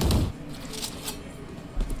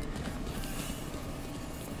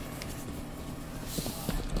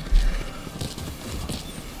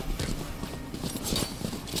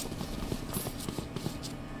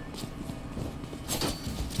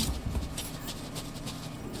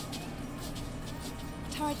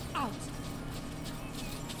 Turret out.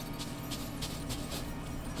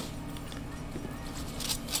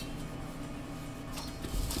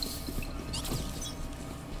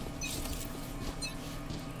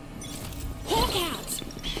 Hawk out.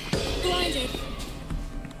 Blinded.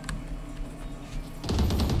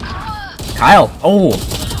 Kyle,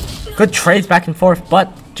 oh, good trades back and forth,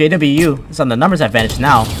 but JWU is on the numbers advantage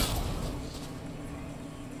now.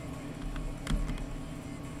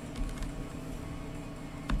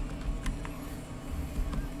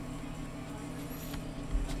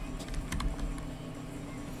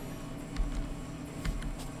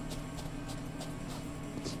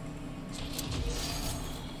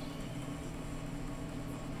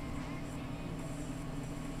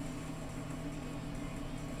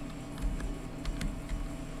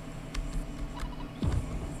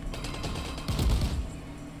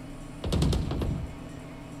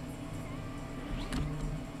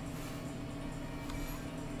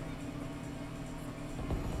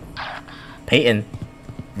 Peyton.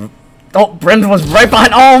 Oh, Brim was right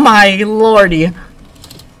behind. Oh my lordy.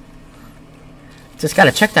 Just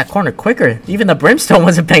gotta check that corner quicker. Even the Brimstone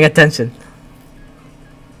wasn't paying attention.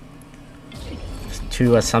 There's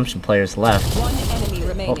 2 Assumption players left. One enemy Oh,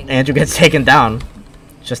 remaining. Andrew gets taken down.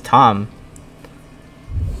 Just Tom.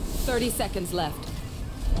 30 seconds left.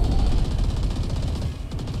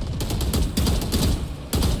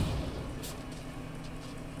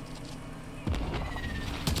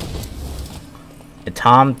 And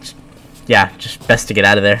Tom, yeah, just best to get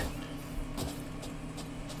out of there.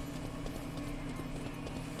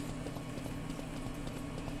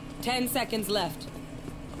 Ten seconds left.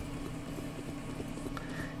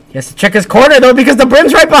 He has to check his corner though because the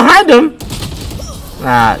Brim's right behind him.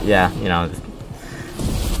 Yeah, you know.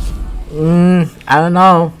 I don't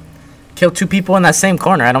know. Kill 2 people in that same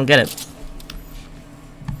corner. I don't get it.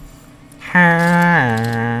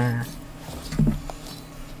 I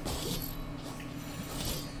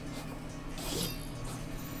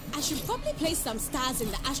should probably place some stars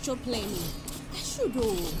in the astral plane. I should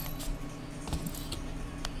do.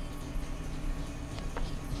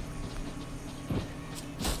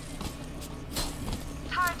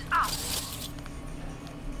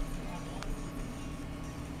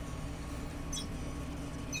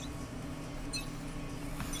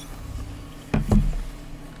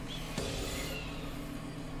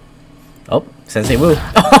 Oh, Sensei Wu.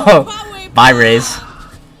 Oh, bye Raze.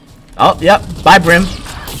 Oh, yep. Bye Brim.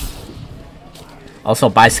 Also,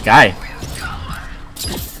 bye Sky.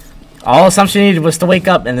 All Assumption needed was to wake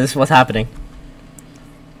up, and this is what's happening.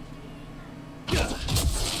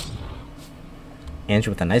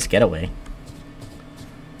 Andrew with a nice getaway.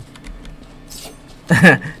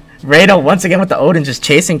 Rado once again with the Odin just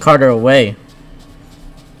chasing Carter away.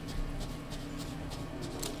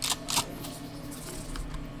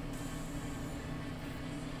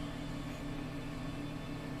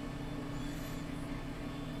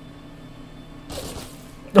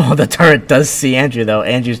 Oh, the turret does see Andrew, though.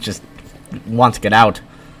 Andrew's just wants to get out.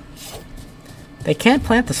 They can't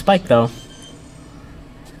plant the spike, though.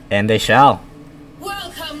 And they shall.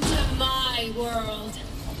 Welcome to my world.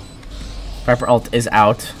 Prepper ult is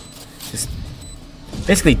out. Just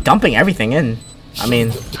basically dumping everything in. I mean,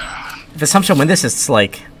 if Assumption win this, it's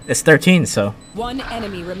like, it's 13, so. One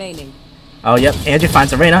enemy remaining. Oh, yep. Andrew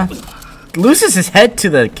finds Arena. Loses his head to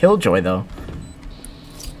the Killjoy, though.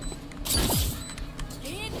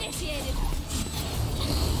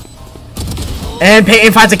 And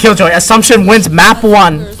Peyton finds a Killjoy. Assumption wins map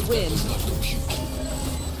 1. Attackers win.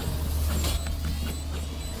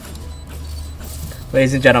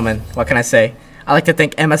 Ladies and gentlemen, what can I say? I like to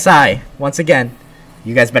thank MSI. Once again,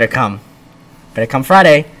 you guys better come. Better come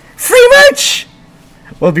Friday. Free merch!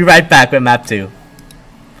 We'll be right back with map 2.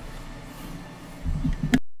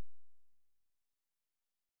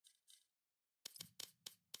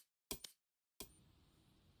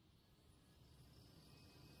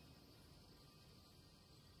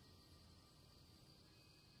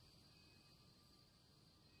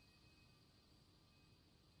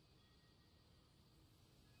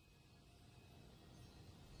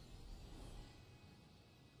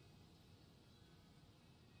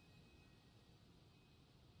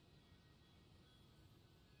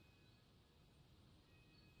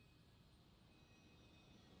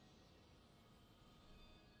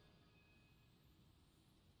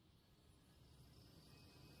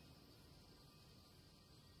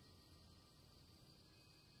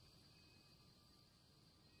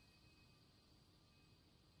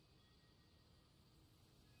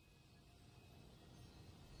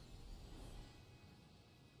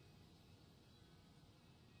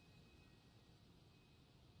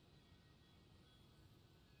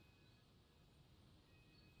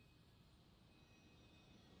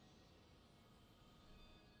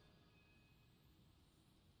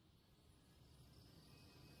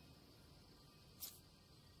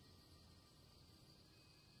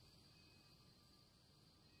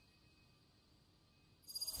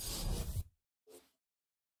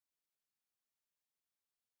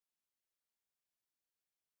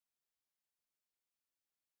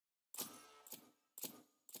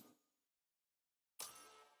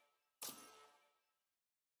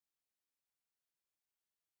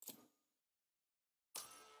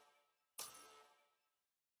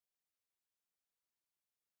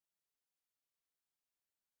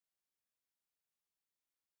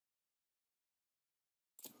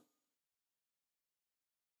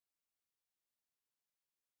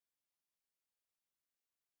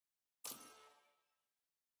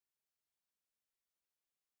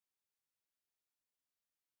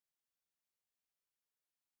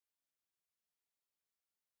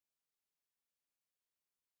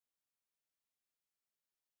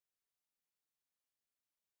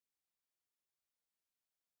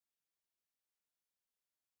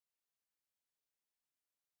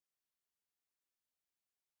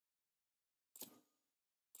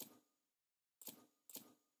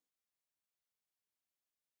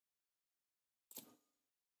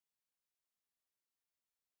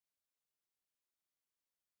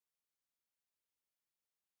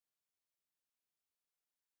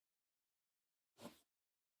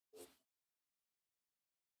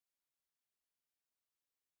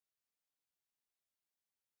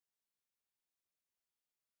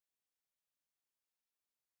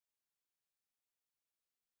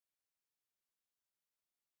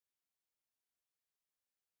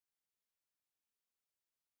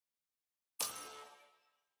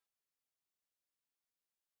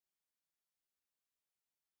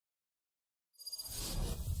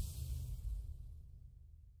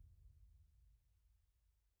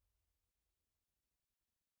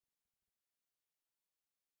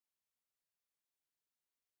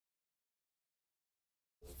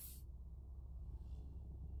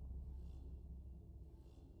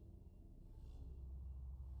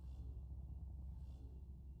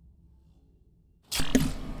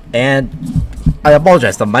 And I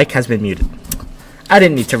apologize, the mic has been muted. I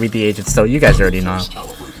didn't need to read the agents, though. You guys already know.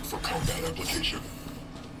 Calibrated for combat application.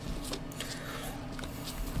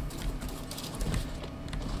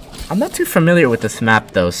 I'm not too familiar with this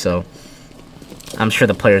map, though, so I'm sure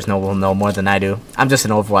the players will know more than I do. I'm just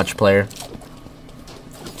an Overwatch player.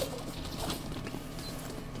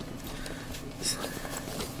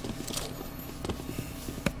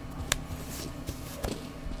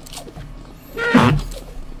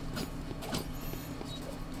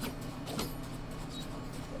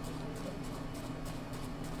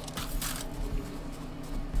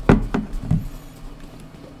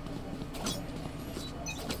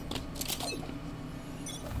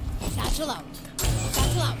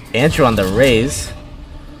 Andrew on the raise.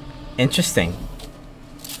 Interesting.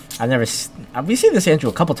 I've never. We've seen this Andrew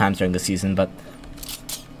a couple times during the season, but.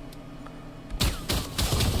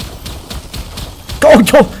 Go!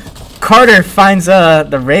 Carter finds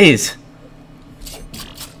the raise.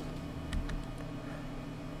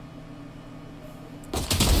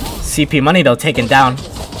 CP money though taken down.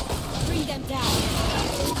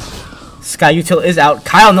 Sky Util is out.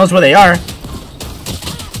 Kyle knows where they are.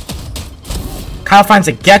 Kyle finds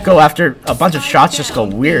a gecko after a bunch of shots just go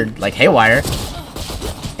weird, like haywire.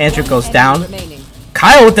 Andrew goes down.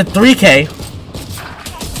 Kyle with the 3K.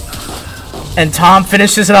 And Tom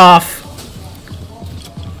finishes it off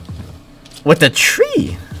with the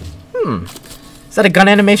tree. Is that a gun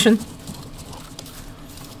animation?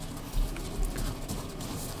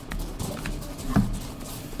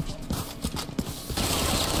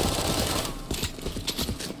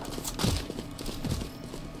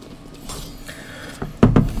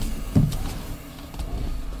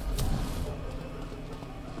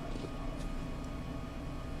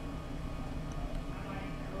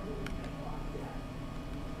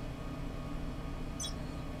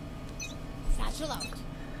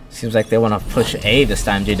 Seems like they want to push A this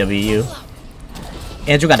time, JWU.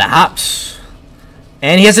 Andrew got the hops.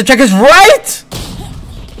 And he has to check his right!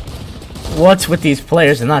 What's with these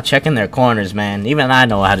players? They're not checking their corners, man. Even I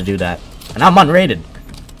know how to do that. And I'm unrated.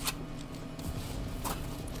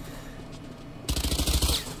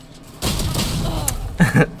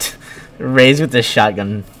 Raise with the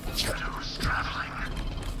shotgun.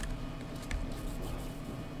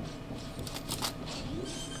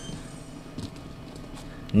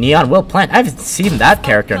 Neon will plant. I haven't seen that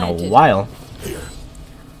character in a while.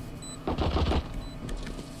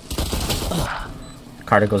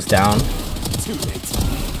 Carter goes down.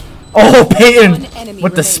 Oh, Peyton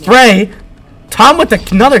with the spray. Tom with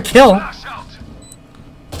another kill.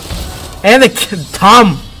 And the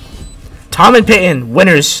Tom and Peyton,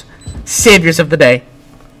 winners, saviors of the day.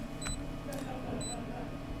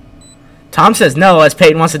 Tom says no as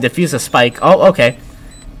Peyton wants to defuse a spike. Oh, okay.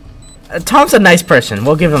 Tom's a nice person.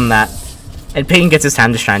 We'll give him that. And Peyton gets his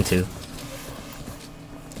time to shine too.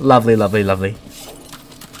 Lovely, lovely, lovely.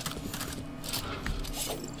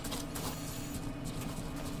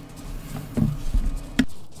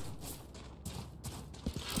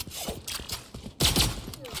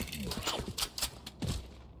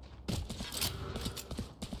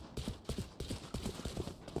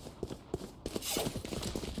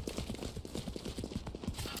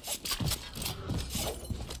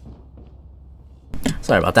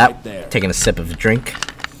 Sorry about that. Taking a sip of a drink.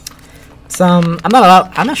 It's I'm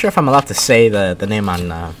not sure if I'm allowed to say the name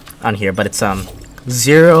on here, but it's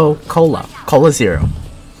Zero Cola Zero.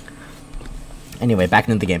 Anyway, back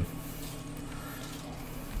into the game.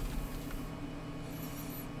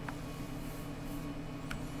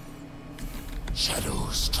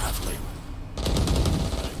 Shadows traveling.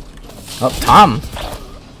 Oh, Tom.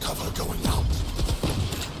 Cover going out.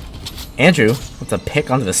 Andrew with a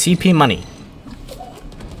pick onto the CP money.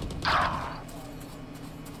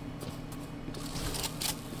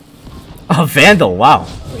 Oh, Vandal, wow.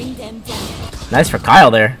 Nice for Kyle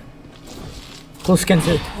there. Cool skin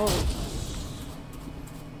too.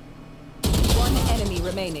 One enemy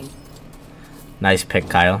remaining. Nice pick,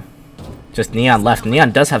 Kyle. Just Neon left.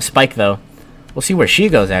 Neon does have Spike though. We'll see where she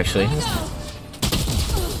goes actually.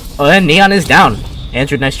 Oh, and Neon is down.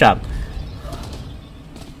 Andrew, nice job.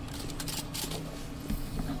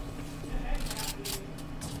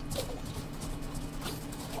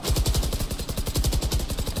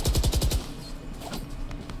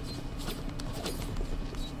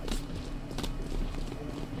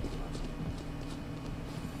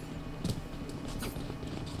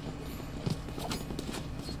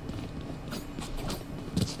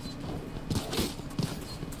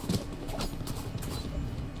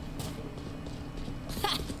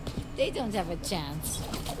 They don't have a chance.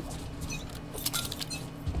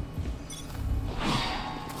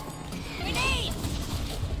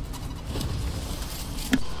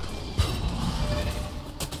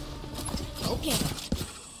 Okay.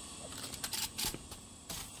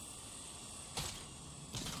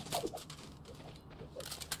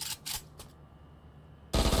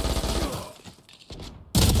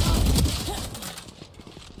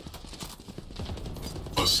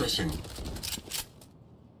 Assessing.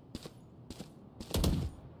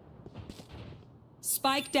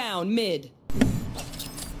 Spike down mid.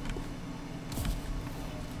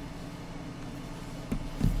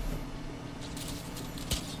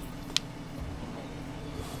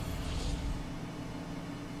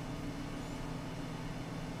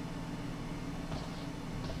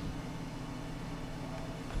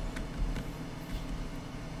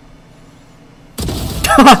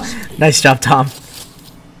 Nice job, Tom.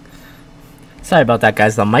 Sorry about that,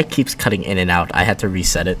 guys. The mic keeps cutting in and out. I had to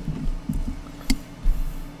reset it.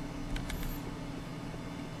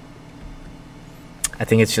 I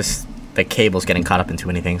think it's just the cable's getting caught up in too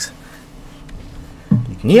many things.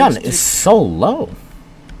 Neon is so low.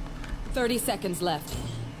 30 seconds left.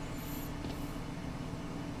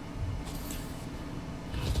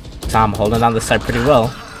 Tom holding on the side pretty well.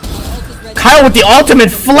 Kyle with the ultimate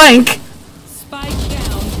flank. Spike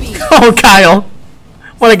down B. Oh, Kyle.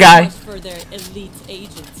 What a guy. For their elite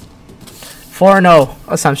agents. 4-0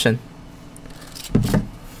 Assumption.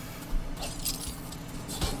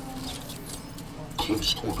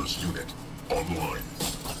 Close quarters unit online.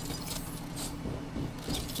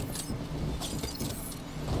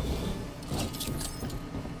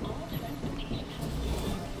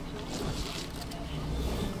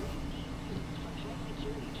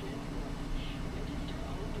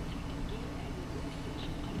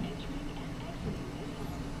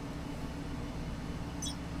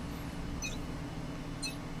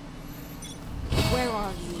 Where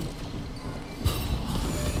are you?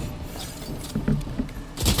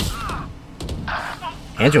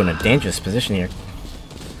 Andrew in a dangerous position here.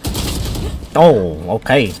 Oh,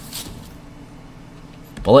 okay.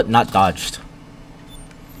 Bullet not dodged.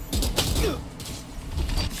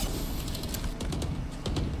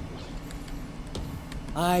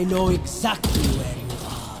 I know exactly where you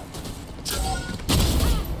are.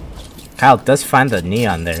 Kyle does find the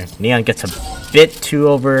Neon there. Neon gets a bit too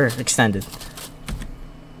overextended.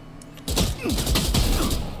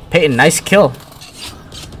 Peyton, nice kill.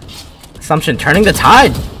 Assumption turning the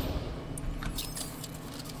tide.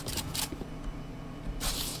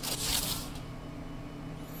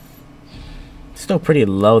 Still pretty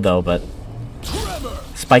low though, but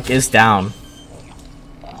Spike is down.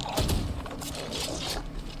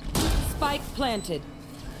 Spike planted.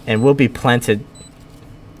 And will be planted.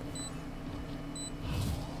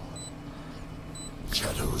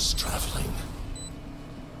 Shadows traveling.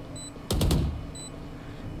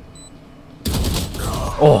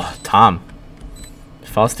 Oh, Tom.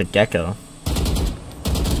 Falls to Gecko.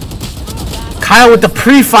 Kyle with the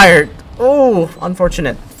pre-fire. Oh,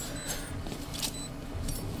 unfortunate.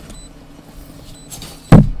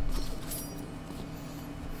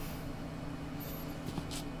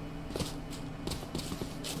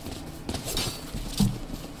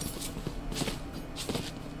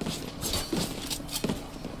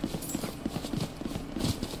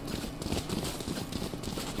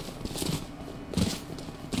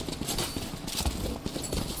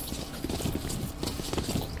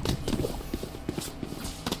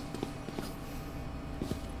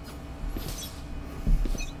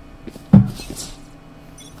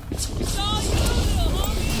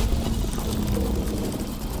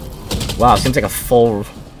 Wow, seems like a full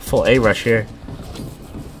A rush here.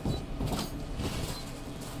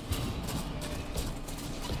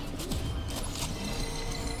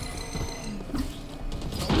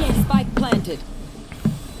 Spike planted.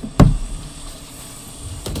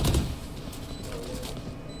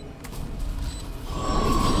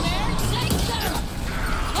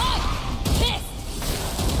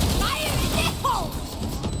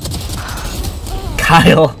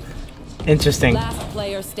 Kyle. Interesting. Last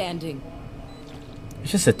player standing.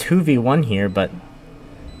 It's just a 2v1 here, but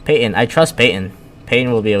Peyton, I trust Peyton.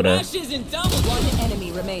 Peyton will be able to. One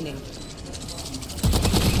enemy remaining.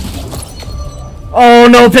 Oh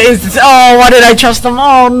no, Peyton's. Oh, why did I trust him?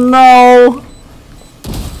 Oh no.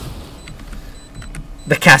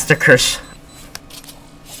 The caster curse.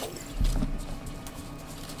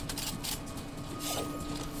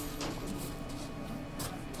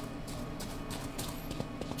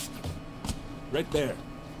 Right there.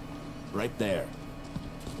 Right there.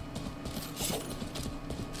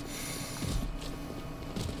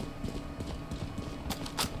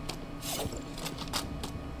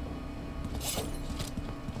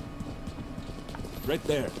 Right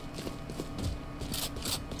there.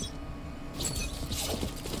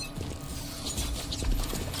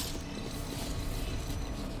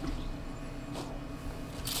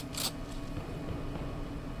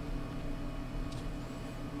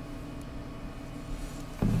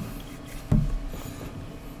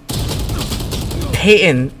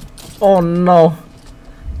 Peyton. Oh no.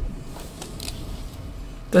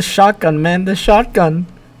 The shotgun, man. The shotgun.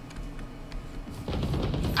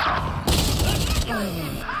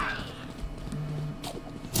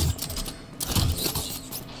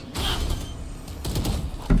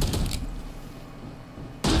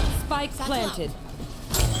 Spike planted.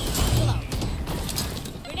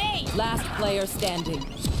 Last player standing.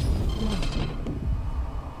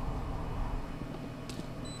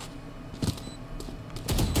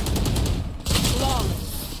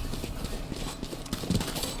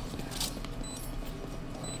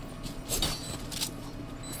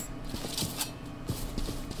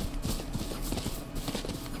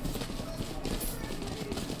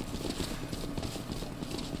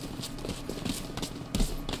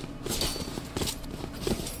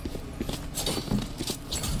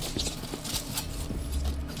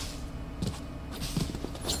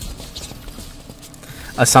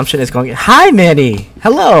 Assumption is going. Hi, Manny.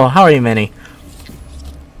 Hello. How are you, Manny?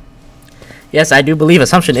 Yes, I do believe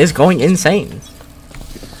Assumption is going insane.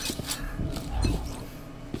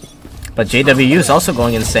 But JWU is also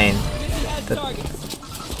going insane. The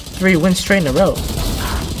 3 wins straight in a row.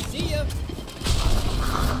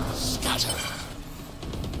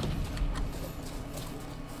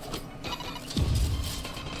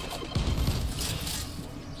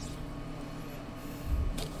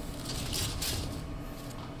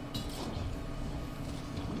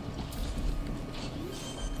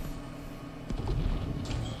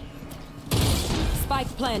 Spike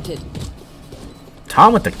planted.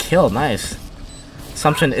 Tom with the kill. Nice.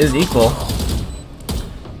 Assumption is equal.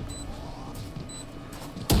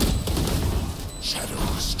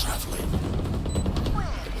 Shadows traveling.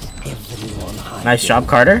 Nice job,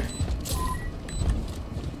 Carter.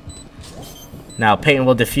 Now Peyton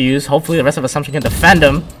will defuse. Hopefully the rest of Assumption can defend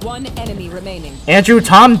him. One enemy remaining. Andrew,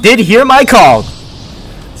 Tom did hear my call.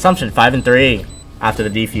 Assumption 5 and 3 after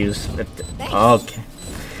the defuse. Okay.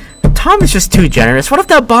 Tom is just too generous. What if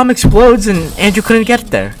that bomb explodes and Andrew couldn't get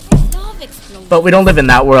there? But we don't live in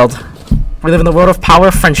that world. We live in the world of power,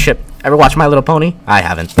 friendship. Ever watch My Little Pony? I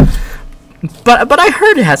haven't. But I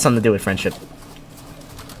heard it has something to do with friendship.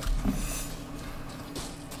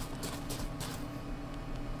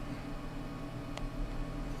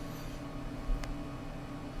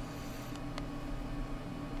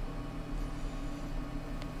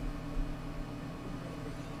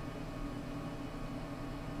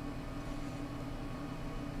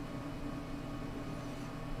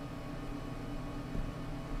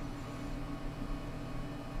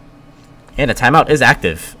 And a timeout is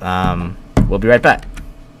active. We'll be right back.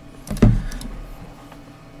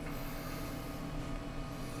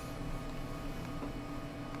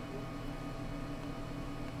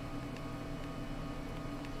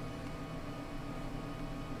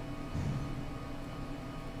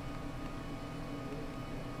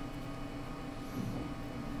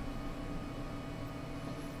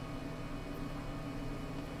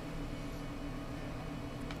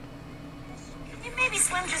 Maybe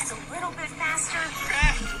swim just a little bit faster.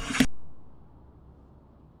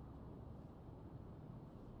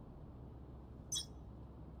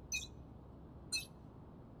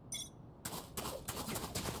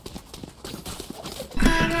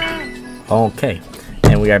 Okay,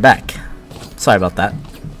 and we are back. Sorry about that.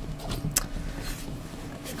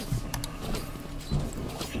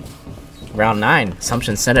 Round 9.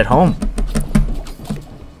 Assumption sent it home.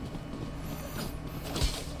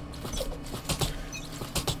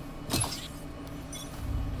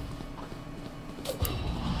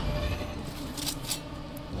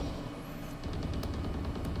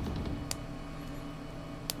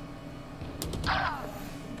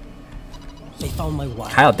 They found my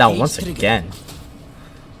wife. Kyle down once again.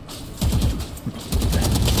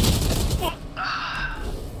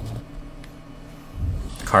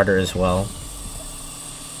 Carter as well.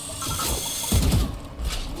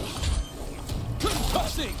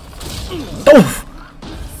 Oof!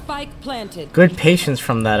 Spike planted. Good patience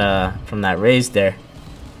from that raise there.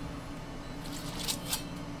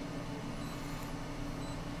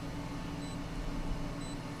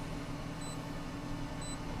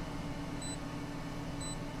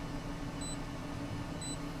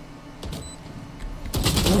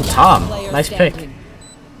 Ooh, Tom, nice pick.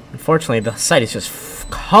 Unfortunately, the site is just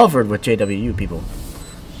covered with JWU people.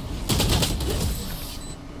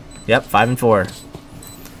 Yep, 5 and 4.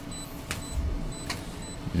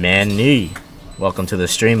 Manny, welcome to the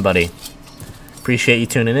stream, buddy. Appreciate you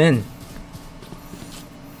tuning in.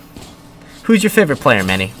 Who's your favorite player,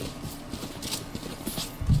 Manny?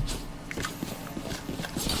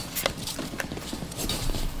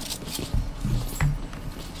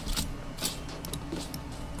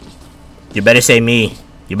 You better say me.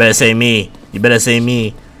 You better say me. You better say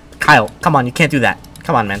me. Kyle, come on, you can't do that.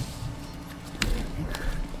 Come on, man.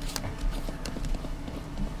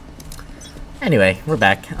 Anyway, we're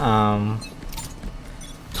back.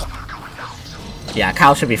 Yeah,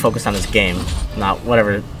 Kyle should be focused on his game, not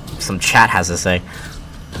whatever some chat has to say.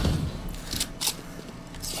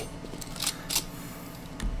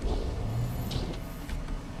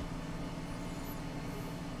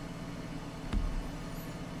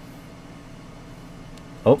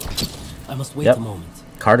 Oh. I must wait a moment.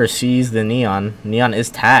 Carter sees the Neon. Neon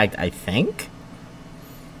is tagged, I think.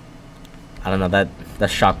 I don't know,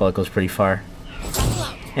 that shock bullet goes pretty far.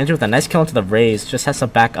 Andrew with a nice kill into the Raze, just has to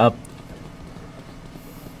back up.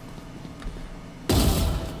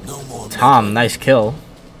 Tom, nice kill.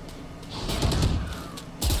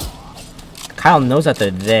 Kyle knows that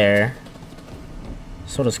they're there.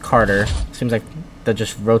 So does Carter. Seems like they're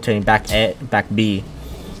just rotating back B.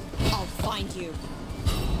 I'll find you.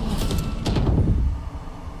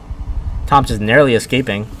 Tom's just narrowly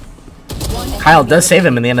escaping. Kyle does save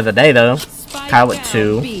him in the end of the day, though. Kyle with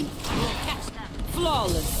 2.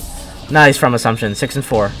 Nice from Assumption. 6 and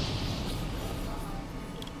 4.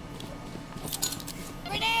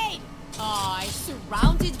 Grenade! Oh, I'm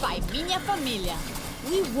surrounded by minha familia.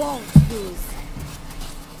 We won't lose.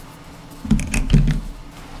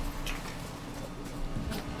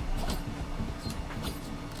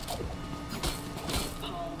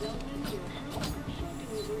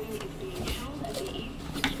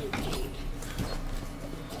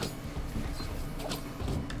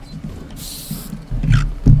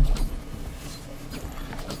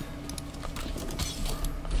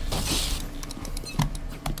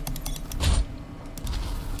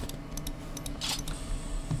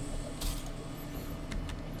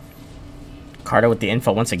 Carter with the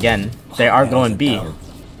info once again. They are going B.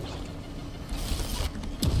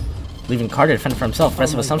 Leaving Carter to defend for himself.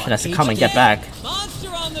 Rest of Assumption has to come and get back.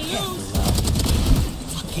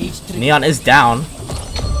 Neon is down.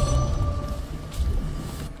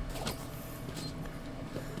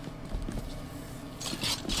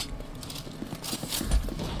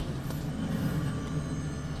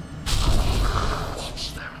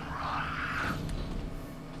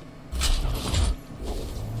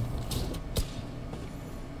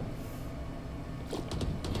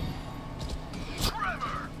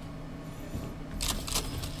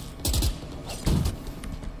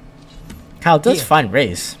 Kyle does find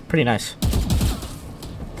Raze. Pretty nice.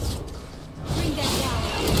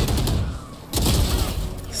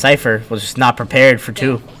 Cypher was just not prepared for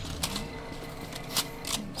 2.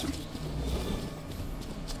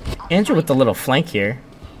 Andrew with the little flank here.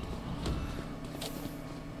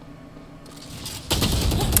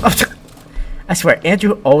 I swear,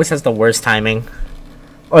 Andrew always has the worst timing.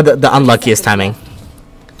 Or the unluckiest timing.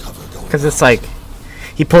 Because it's like,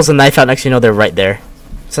 he pulls the knife out, next thing you know they're right there.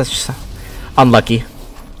 So it's just unlucky.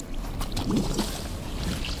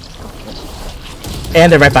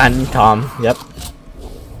 And they're right behind Tom. Yep.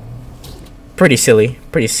 Pretty silly.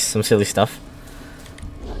 Some silly stuff.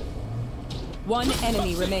 1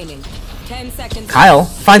 enemy remaining. 10 seconds. Kyle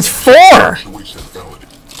finds 4!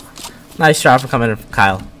 Nice job for coming in,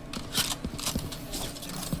 Kyle.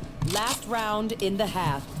 Last round in the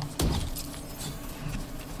half.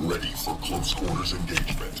 Ready for close quarters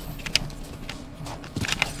engagement.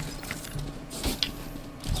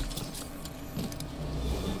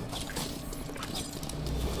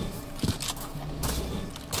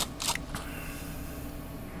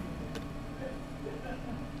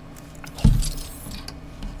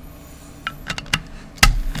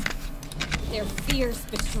 Their fears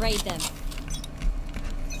betrayed them.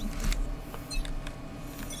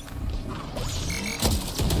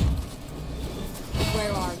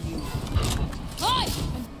 Where are you? Hi!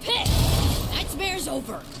 I'm pissed! Nightmare's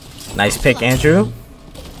over! Nice pick, Andrew.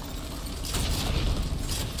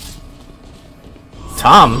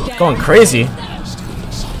 Tom going crazy.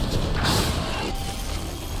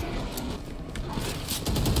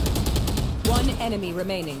 One enemy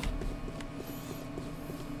remaining.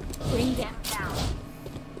 Bring them down.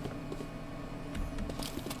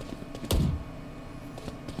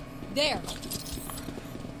 There.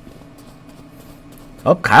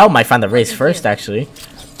 Oh, Kyle might find the race first, actually.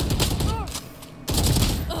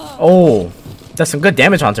 Oh, does some good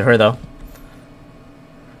damage onto her, though.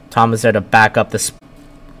 Tom is there to back up this.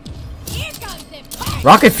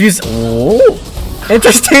 Rocket fuse. Ooh,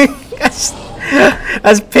 interesting.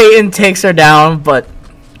 As Peyton takes her down, but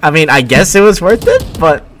I mean, I guess it was worth it.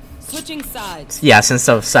 But switching sides. Yeah, since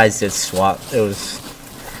the sides did swap, it was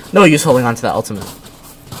no use holding on to that ultimate.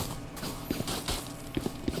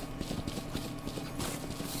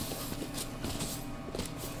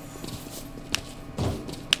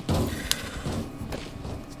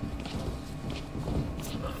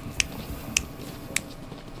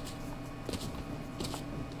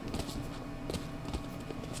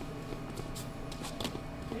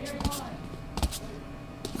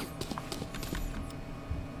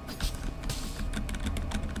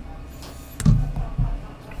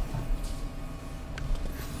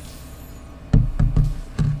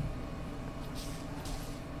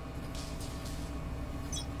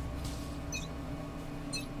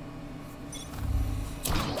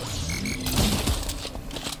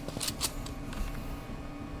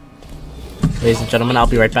 Ladies and gentlemen, I'll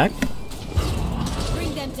be right back.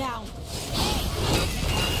 Bring them down.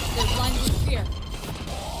 They're blind with fear.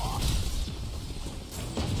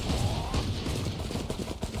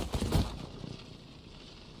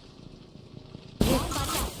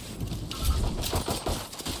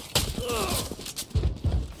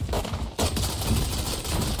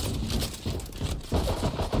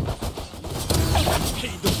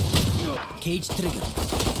 Cage trigger.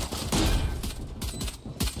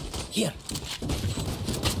 Here.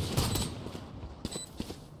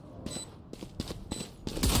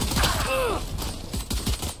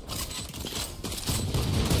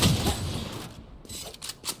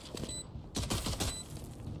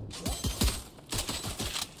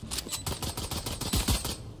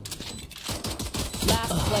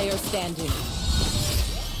 Last player standing.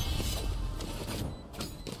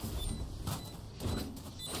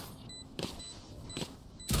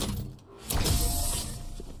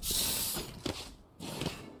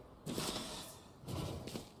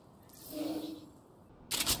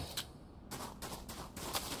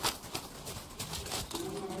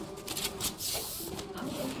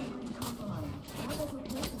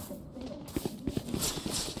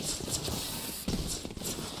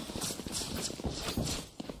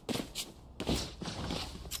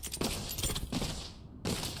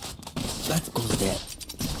 That goes there.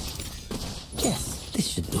 Yes, this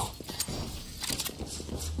should do.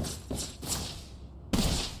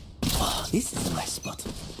 Oh, this is a nice spot.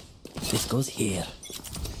 This goes here.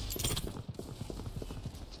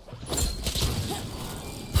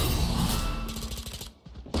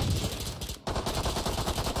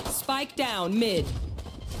 Spike down mid.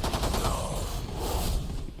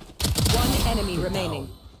 One enemy remaining.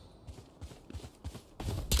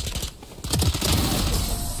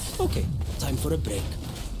 Okay, time for a break.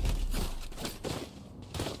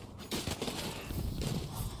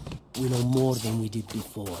 We know more than we did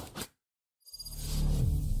before.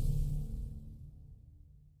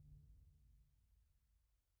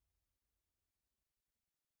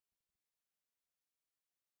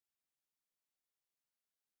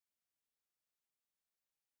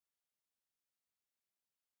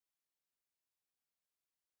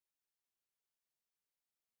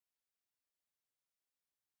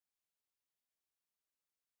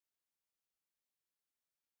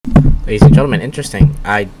 Ladies and gentlemen, interesting.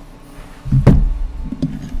 Back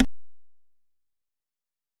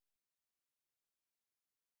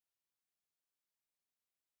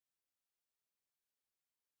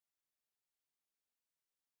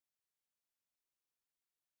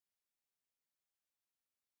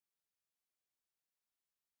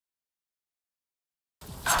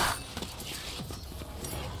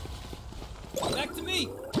to me!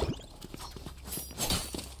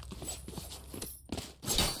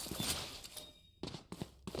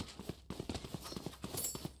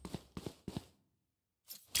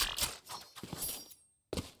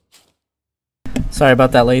 Sorry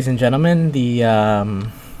about that, ladies and gentlemen. The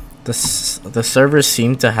servers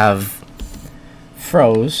seem to have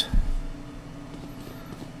froze.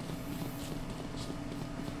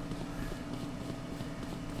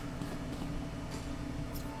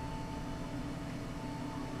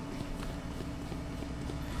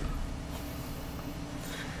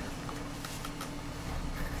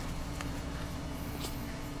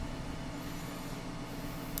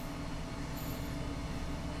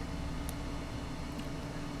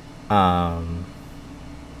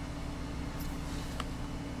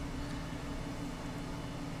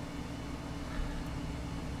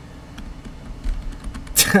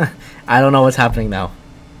 I don't know what's happening now.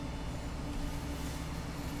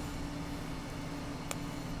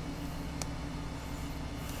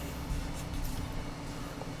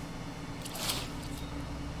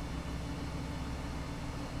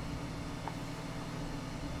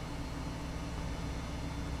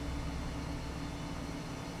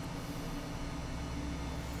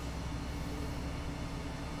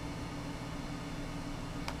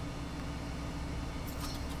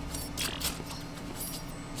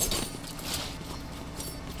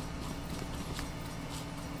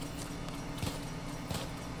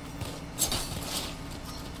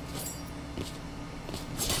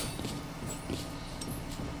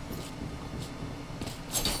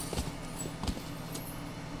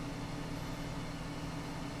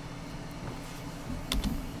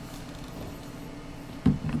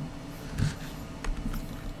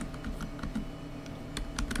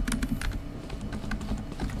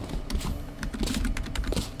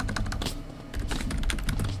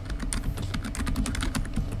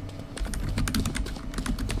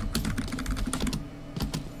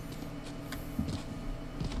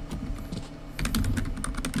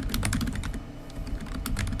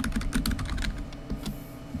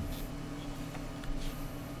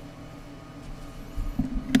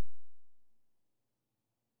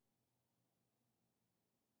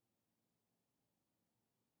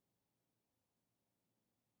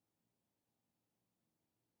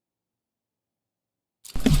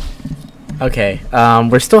 Okay,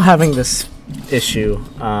 we're still having this issue.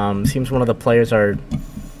 Seems one of the players are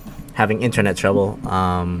having internet trouble.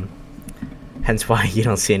 Hence why you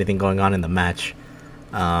don't see anything going on in the match.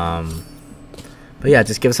 But yeah,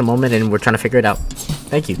 just give us a moment and we're trying to figure it out.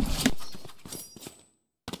 Thank you.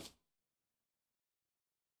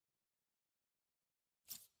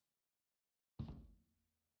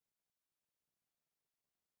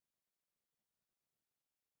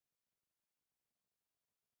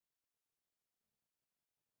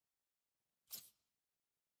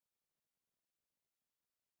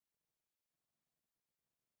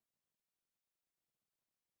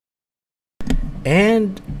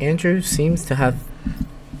 And Andrew seems to have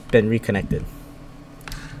been reconnected.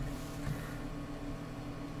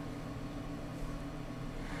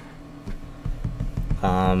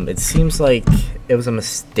 It seems like it was a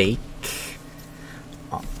mistake.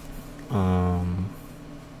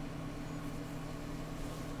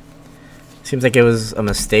 Seems like it was a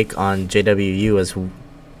mistake on JWU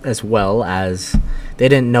as well, as they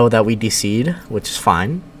didn't know that we DC'd, which is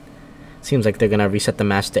fine. Seems like they're gonna reset the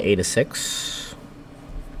match to 8-6.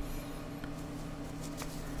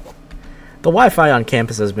 The Wi-Fi on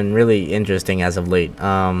campus has been really interesting as of late.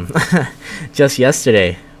 Just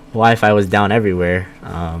yesterday, Wi-Fi was down everywhere.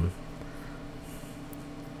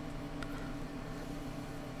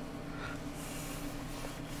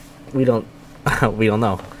 We don't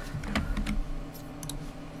know.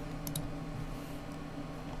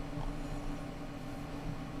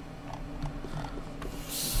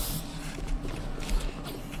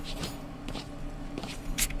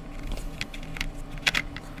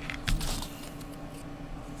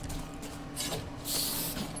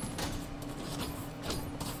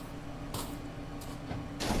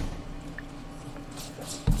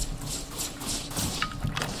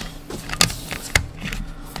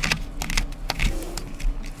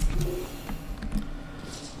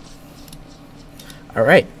 All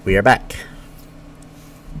right, we are back.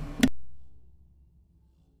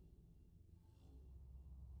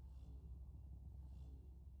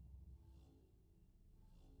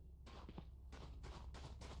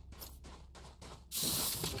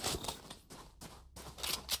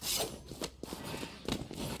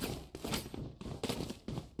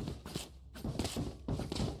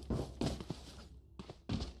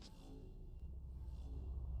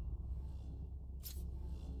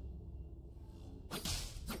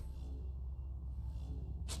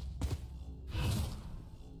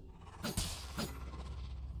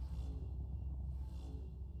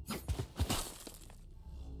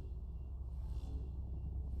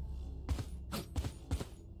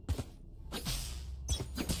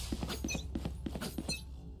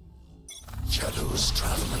 Shadows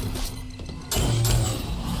traveling.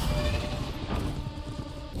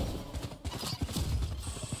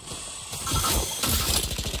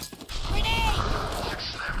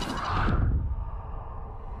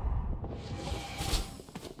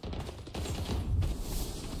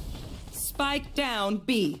 Spike down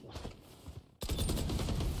B.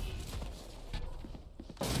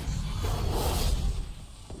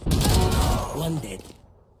 One dead.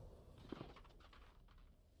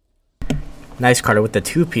 Nice, Carter, with the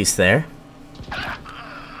 2-piece there.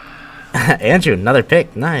 Andrew, another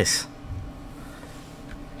pick. Nice.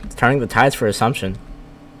 Turning the tides for Assumption.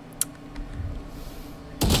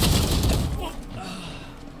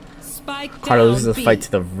 Spike Carter down loses the B. fight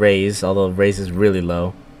to the Raze, although Raze is really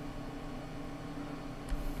low.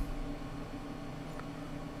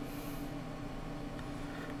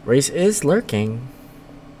 Raze is lurking.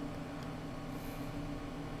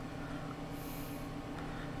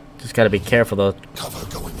 Just gotta be careful though. Cover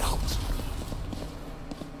going out.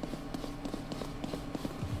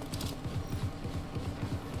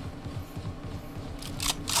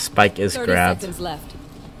 Spike is 30 grabbed. seconds left.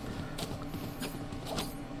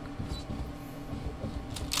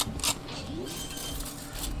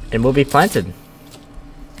 And will be planted.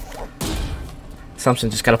 Assumption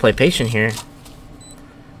just gotta play patient here.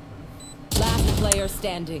 Last player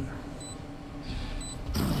standing.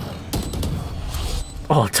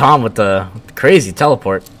 Oh, Tom with the crazy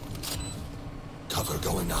teleport. Cover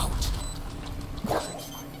going out.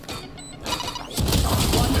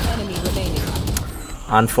 One enemy remaining.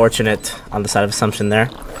 Unfortunate on the side of Assumption there.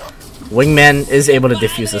 Wingman is able to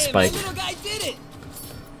defuse the spike. Little guy did it.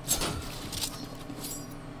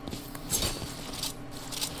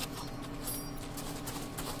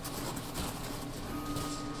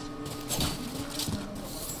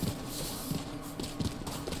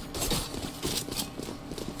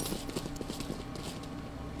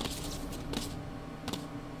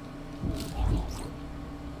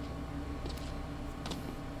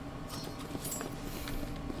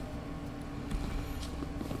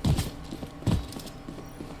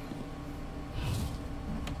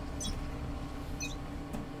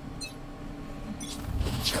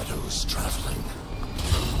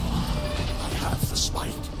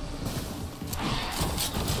 spike.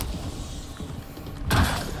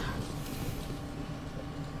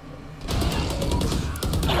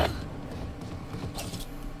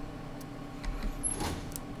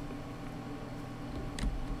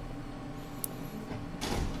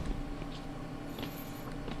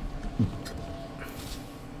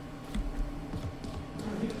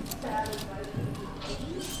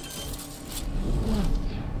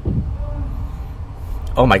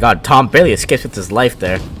 Oh my god, Tom barely escapes with his life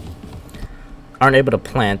there. Aren't able to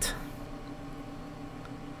plant.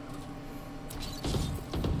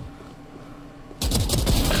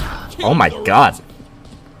 Oh my god.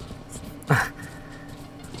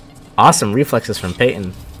 Awesome reflexes from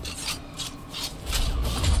Peyton.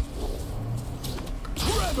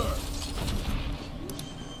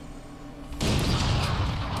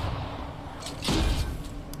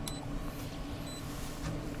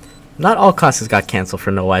 Not all classes got canceled for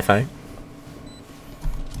no Wi-Fi.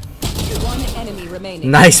 One enemy remaining.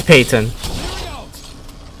 Nice, Peyton.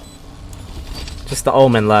 Just the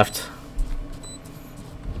Omen left.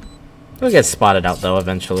 He'll get spotted out though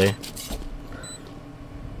eventually.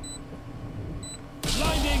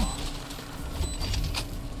 Blinding.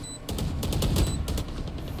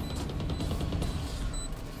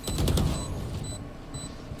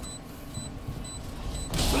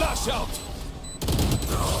 Flash out.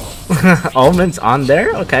 Omen's on there?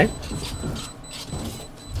 Okay.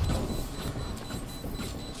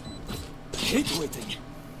 Hate waiting.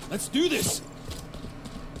 Let's do this.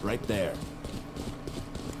 Right there.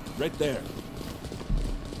 Right there.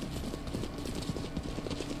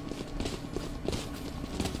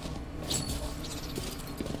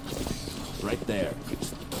 Right there.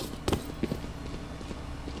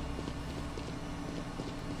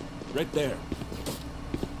 Right there.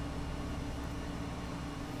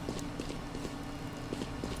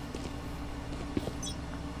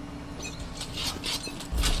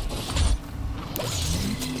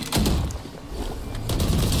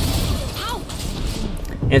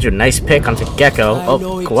 Andrew, nice pick onto Gecko.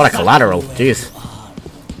 Oh, what a collateral. Jeez.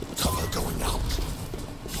 Cover going out.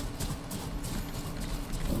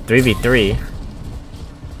 3v3.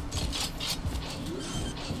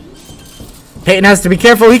 Peyton has to be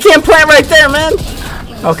careful. He can't plant right there, man.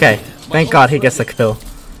 Okay. Thank God he gets the kill.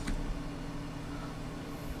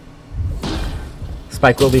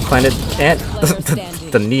 Spike will be planted. And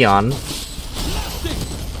the neon.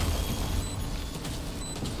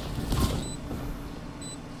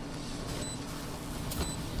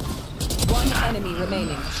 Enemy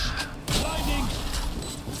remaining.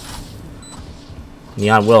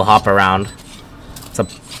 Neon will hop around. It's a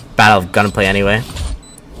battle of gunplay anyway.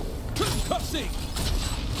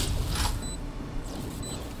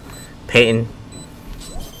 Peyton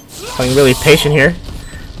playing really patient here.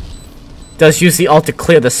 Does use the ult to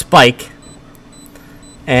clear the spike.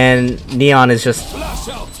 And Neon is just...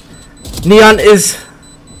 Neon is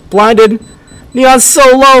blinded. Neon's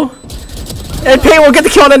so low. And Peyton will get the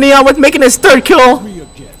kill on the Neon with making his third kill.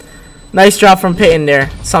 Nice job from Peyton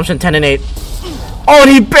there. Assumption 10 and 8. Oh,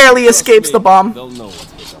 and he barely escapes the bomb.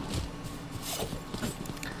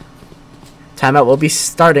 Timeout will be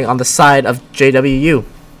starting on the side of JWU.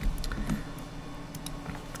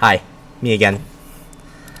 Hi, me again.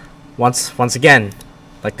 Once again,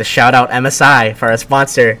 like to shout out MSI for our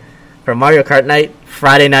sponsor for Mario Kart Night,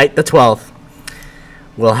 Friday night the 12th.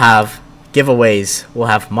 We'll have giveaways. We'll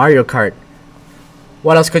have Mario Kart.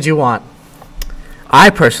 What else could you want? I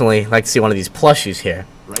personally like to see one of these plushies here.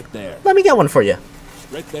 Right there. Let me get one for you.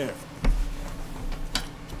 Right there.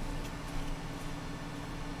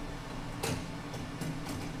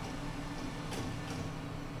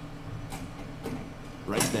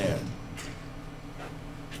 Right there.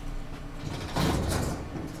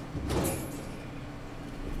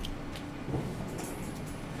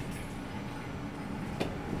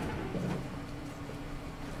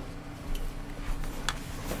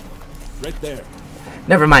 Right there.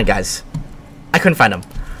 Never mind, guys. I couldn't find him.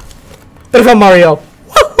 But if I'm Mario,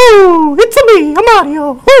 woohoo! It's me, I'm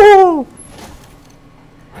Mario. Woohoo!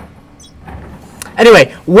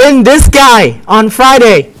 Anyway, win this guy on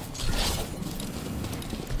Friday.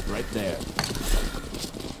 Right there.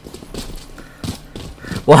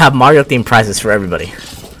 We'll have Mario themed prizes for everybody.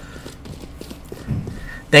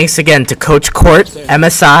 Thanks again to Coach Court,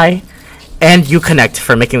 MSI, and Uconnect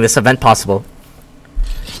for making this event possible.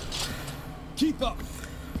 Keep up.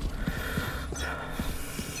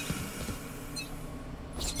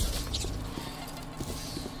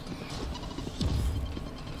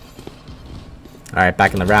 Alright,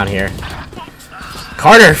 back in the round here.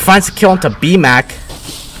 Carter finds the kill into B-Mac.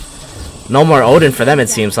 No more Odin for them, it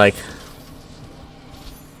seems like.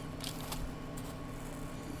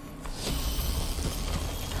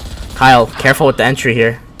 Kyle, careful with the entry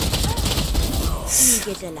here.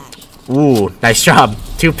 Ooh, nice job.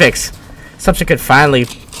 2 picks. Assumption could finally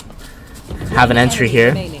have an entry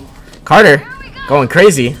here. Carter, going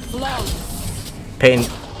crazy.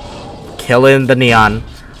 Peyton, killing the neon.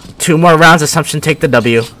 2 more rounds, Assumption take the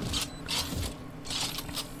W.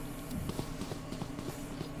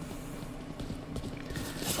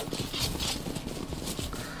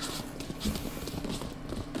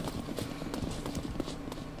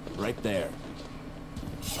 Right there.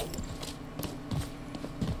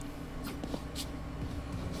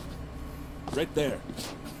 Right there.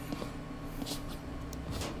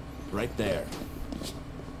 Right there.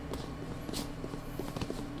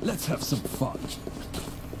 Let's have some fun.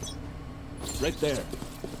 Right there.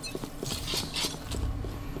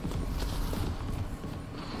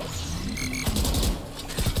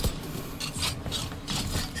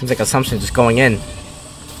 Seems like Assumption just going in.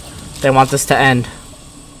 They want this to end.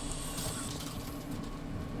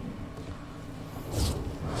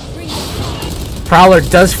 Prowler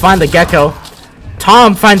does find the Gecko.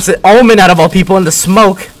 Tom finds the Omen out of all people in the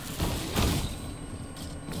smoke.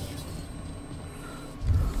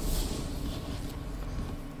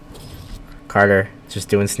 Carter just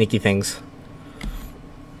doing sneaky things.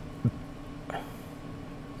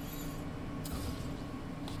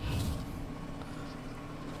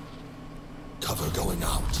 Cover going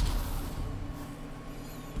out.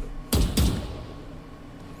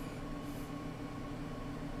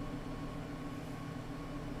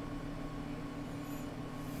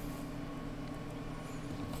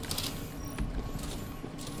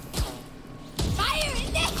 Fire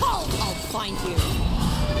in the hole! I'll find you.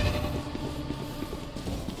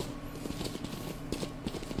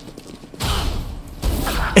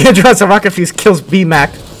 Andrew has a rocket fuse, kills B-Mac.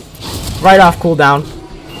 Right off cooldown.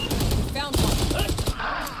 Found one.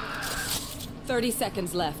 30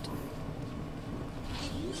 seconds left.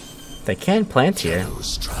 They can plant here.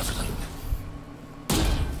 Shadows traveling.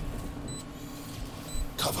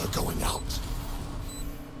 Cover going out.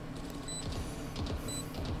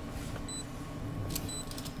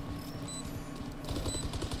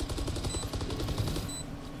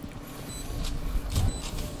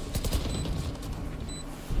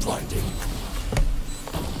 Blinding.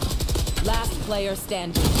 Last player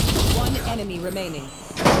standing. 1 enemy remaining.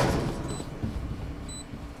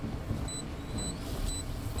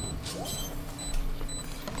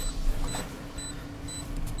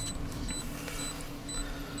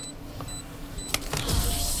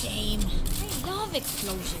 Shame. I love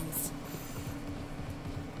explosions.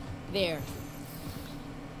 There.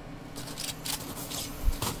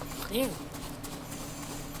 There.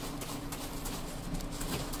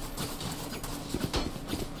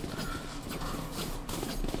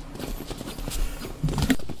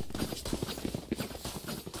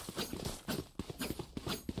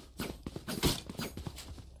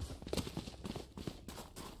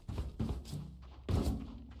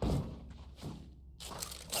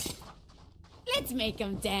 Let's make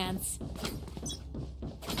them dance.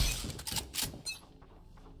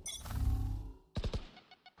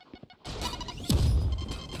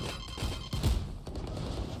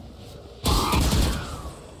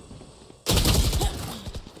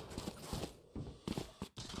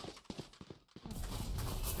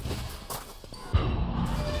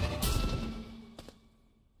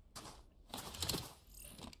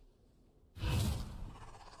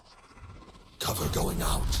 Cover going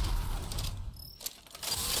out.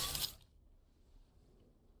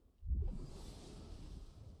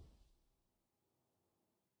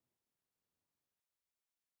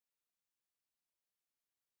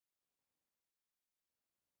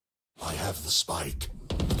 I have the spike.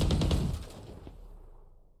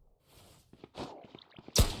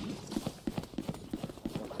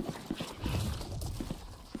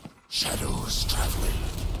 Shadows traveling.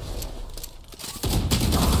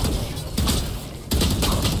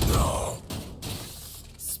 No.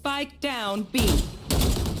 Spike down B.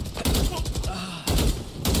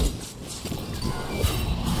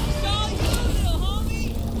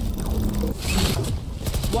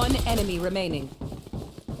 One enemy remaining.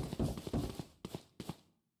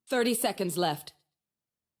 30 seconds left.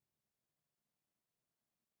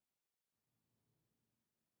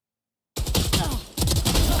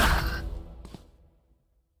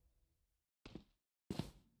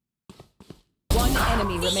 One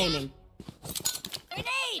enemy remaining.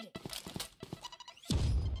 Grenade!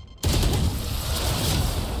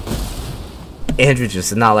 Andrew just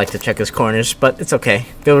did not like to check his corners, but it's okay.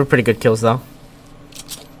 They were pretty good kills though.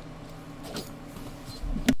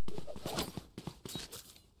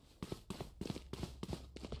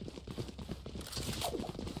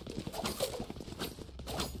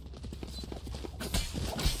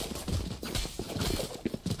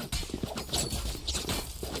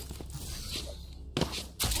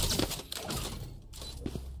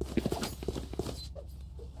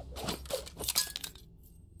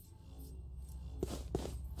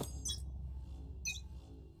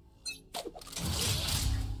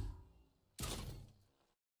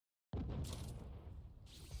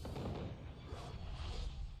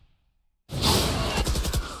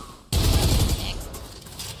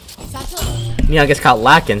 Neon gets caught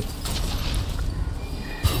lacking.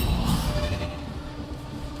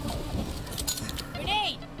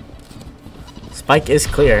 Grenade. Spike is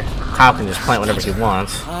clear. Kyle can just plant whatever he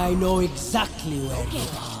wants. I know exactly where you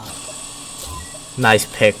are. Nice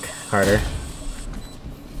pick, Carter.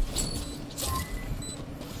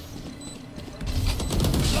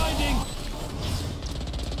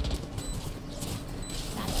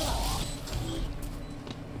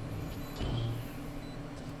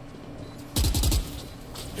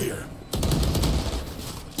 Here.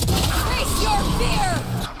 Face your fear!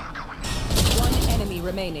 One enemy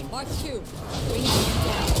remaining. Mark 2.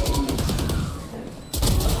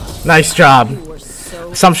 Nice job. You were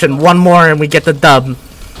so Assumption, one more and we get the dub.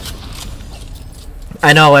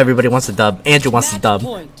 I know everybody wants the dub. Andrew wants the dub.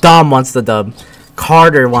 Dom wants the dub.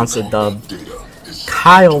 Carter wants the dub.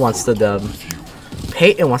 Kyle wants the dub.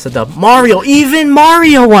 Peyton wants the dub. Mario, even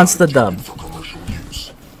Mario wants the dub. For commercial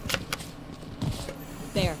use.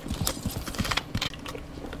 there.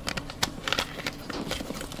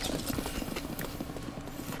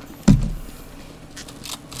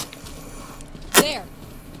 There.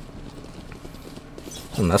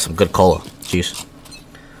 That's some good cola. Jeez.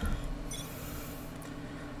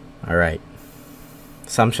 Alright.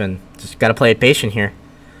 Assumption. Just gotta play it patient here.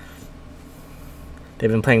 They've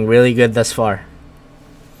been playing really good thus far.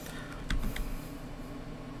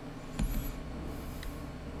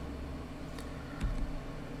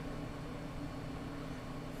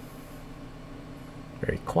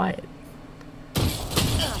 Very quiet.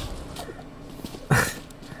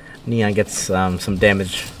 Neon gets some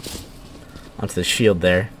damage onto the shield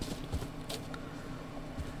there.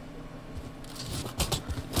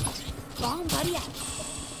 Bomb buddy out.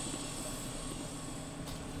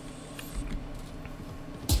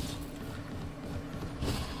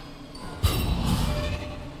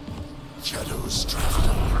 Shadows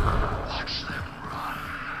traveling. Watch them run.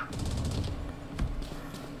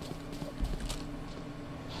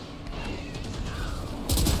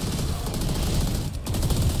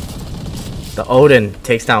 The Odin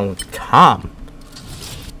takes down Tom.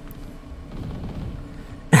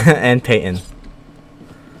 And Peyton.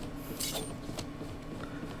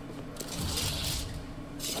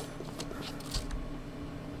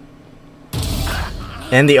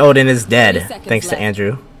 And the Odin is dead, 30 seconds thanks to left.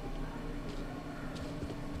 Andrew.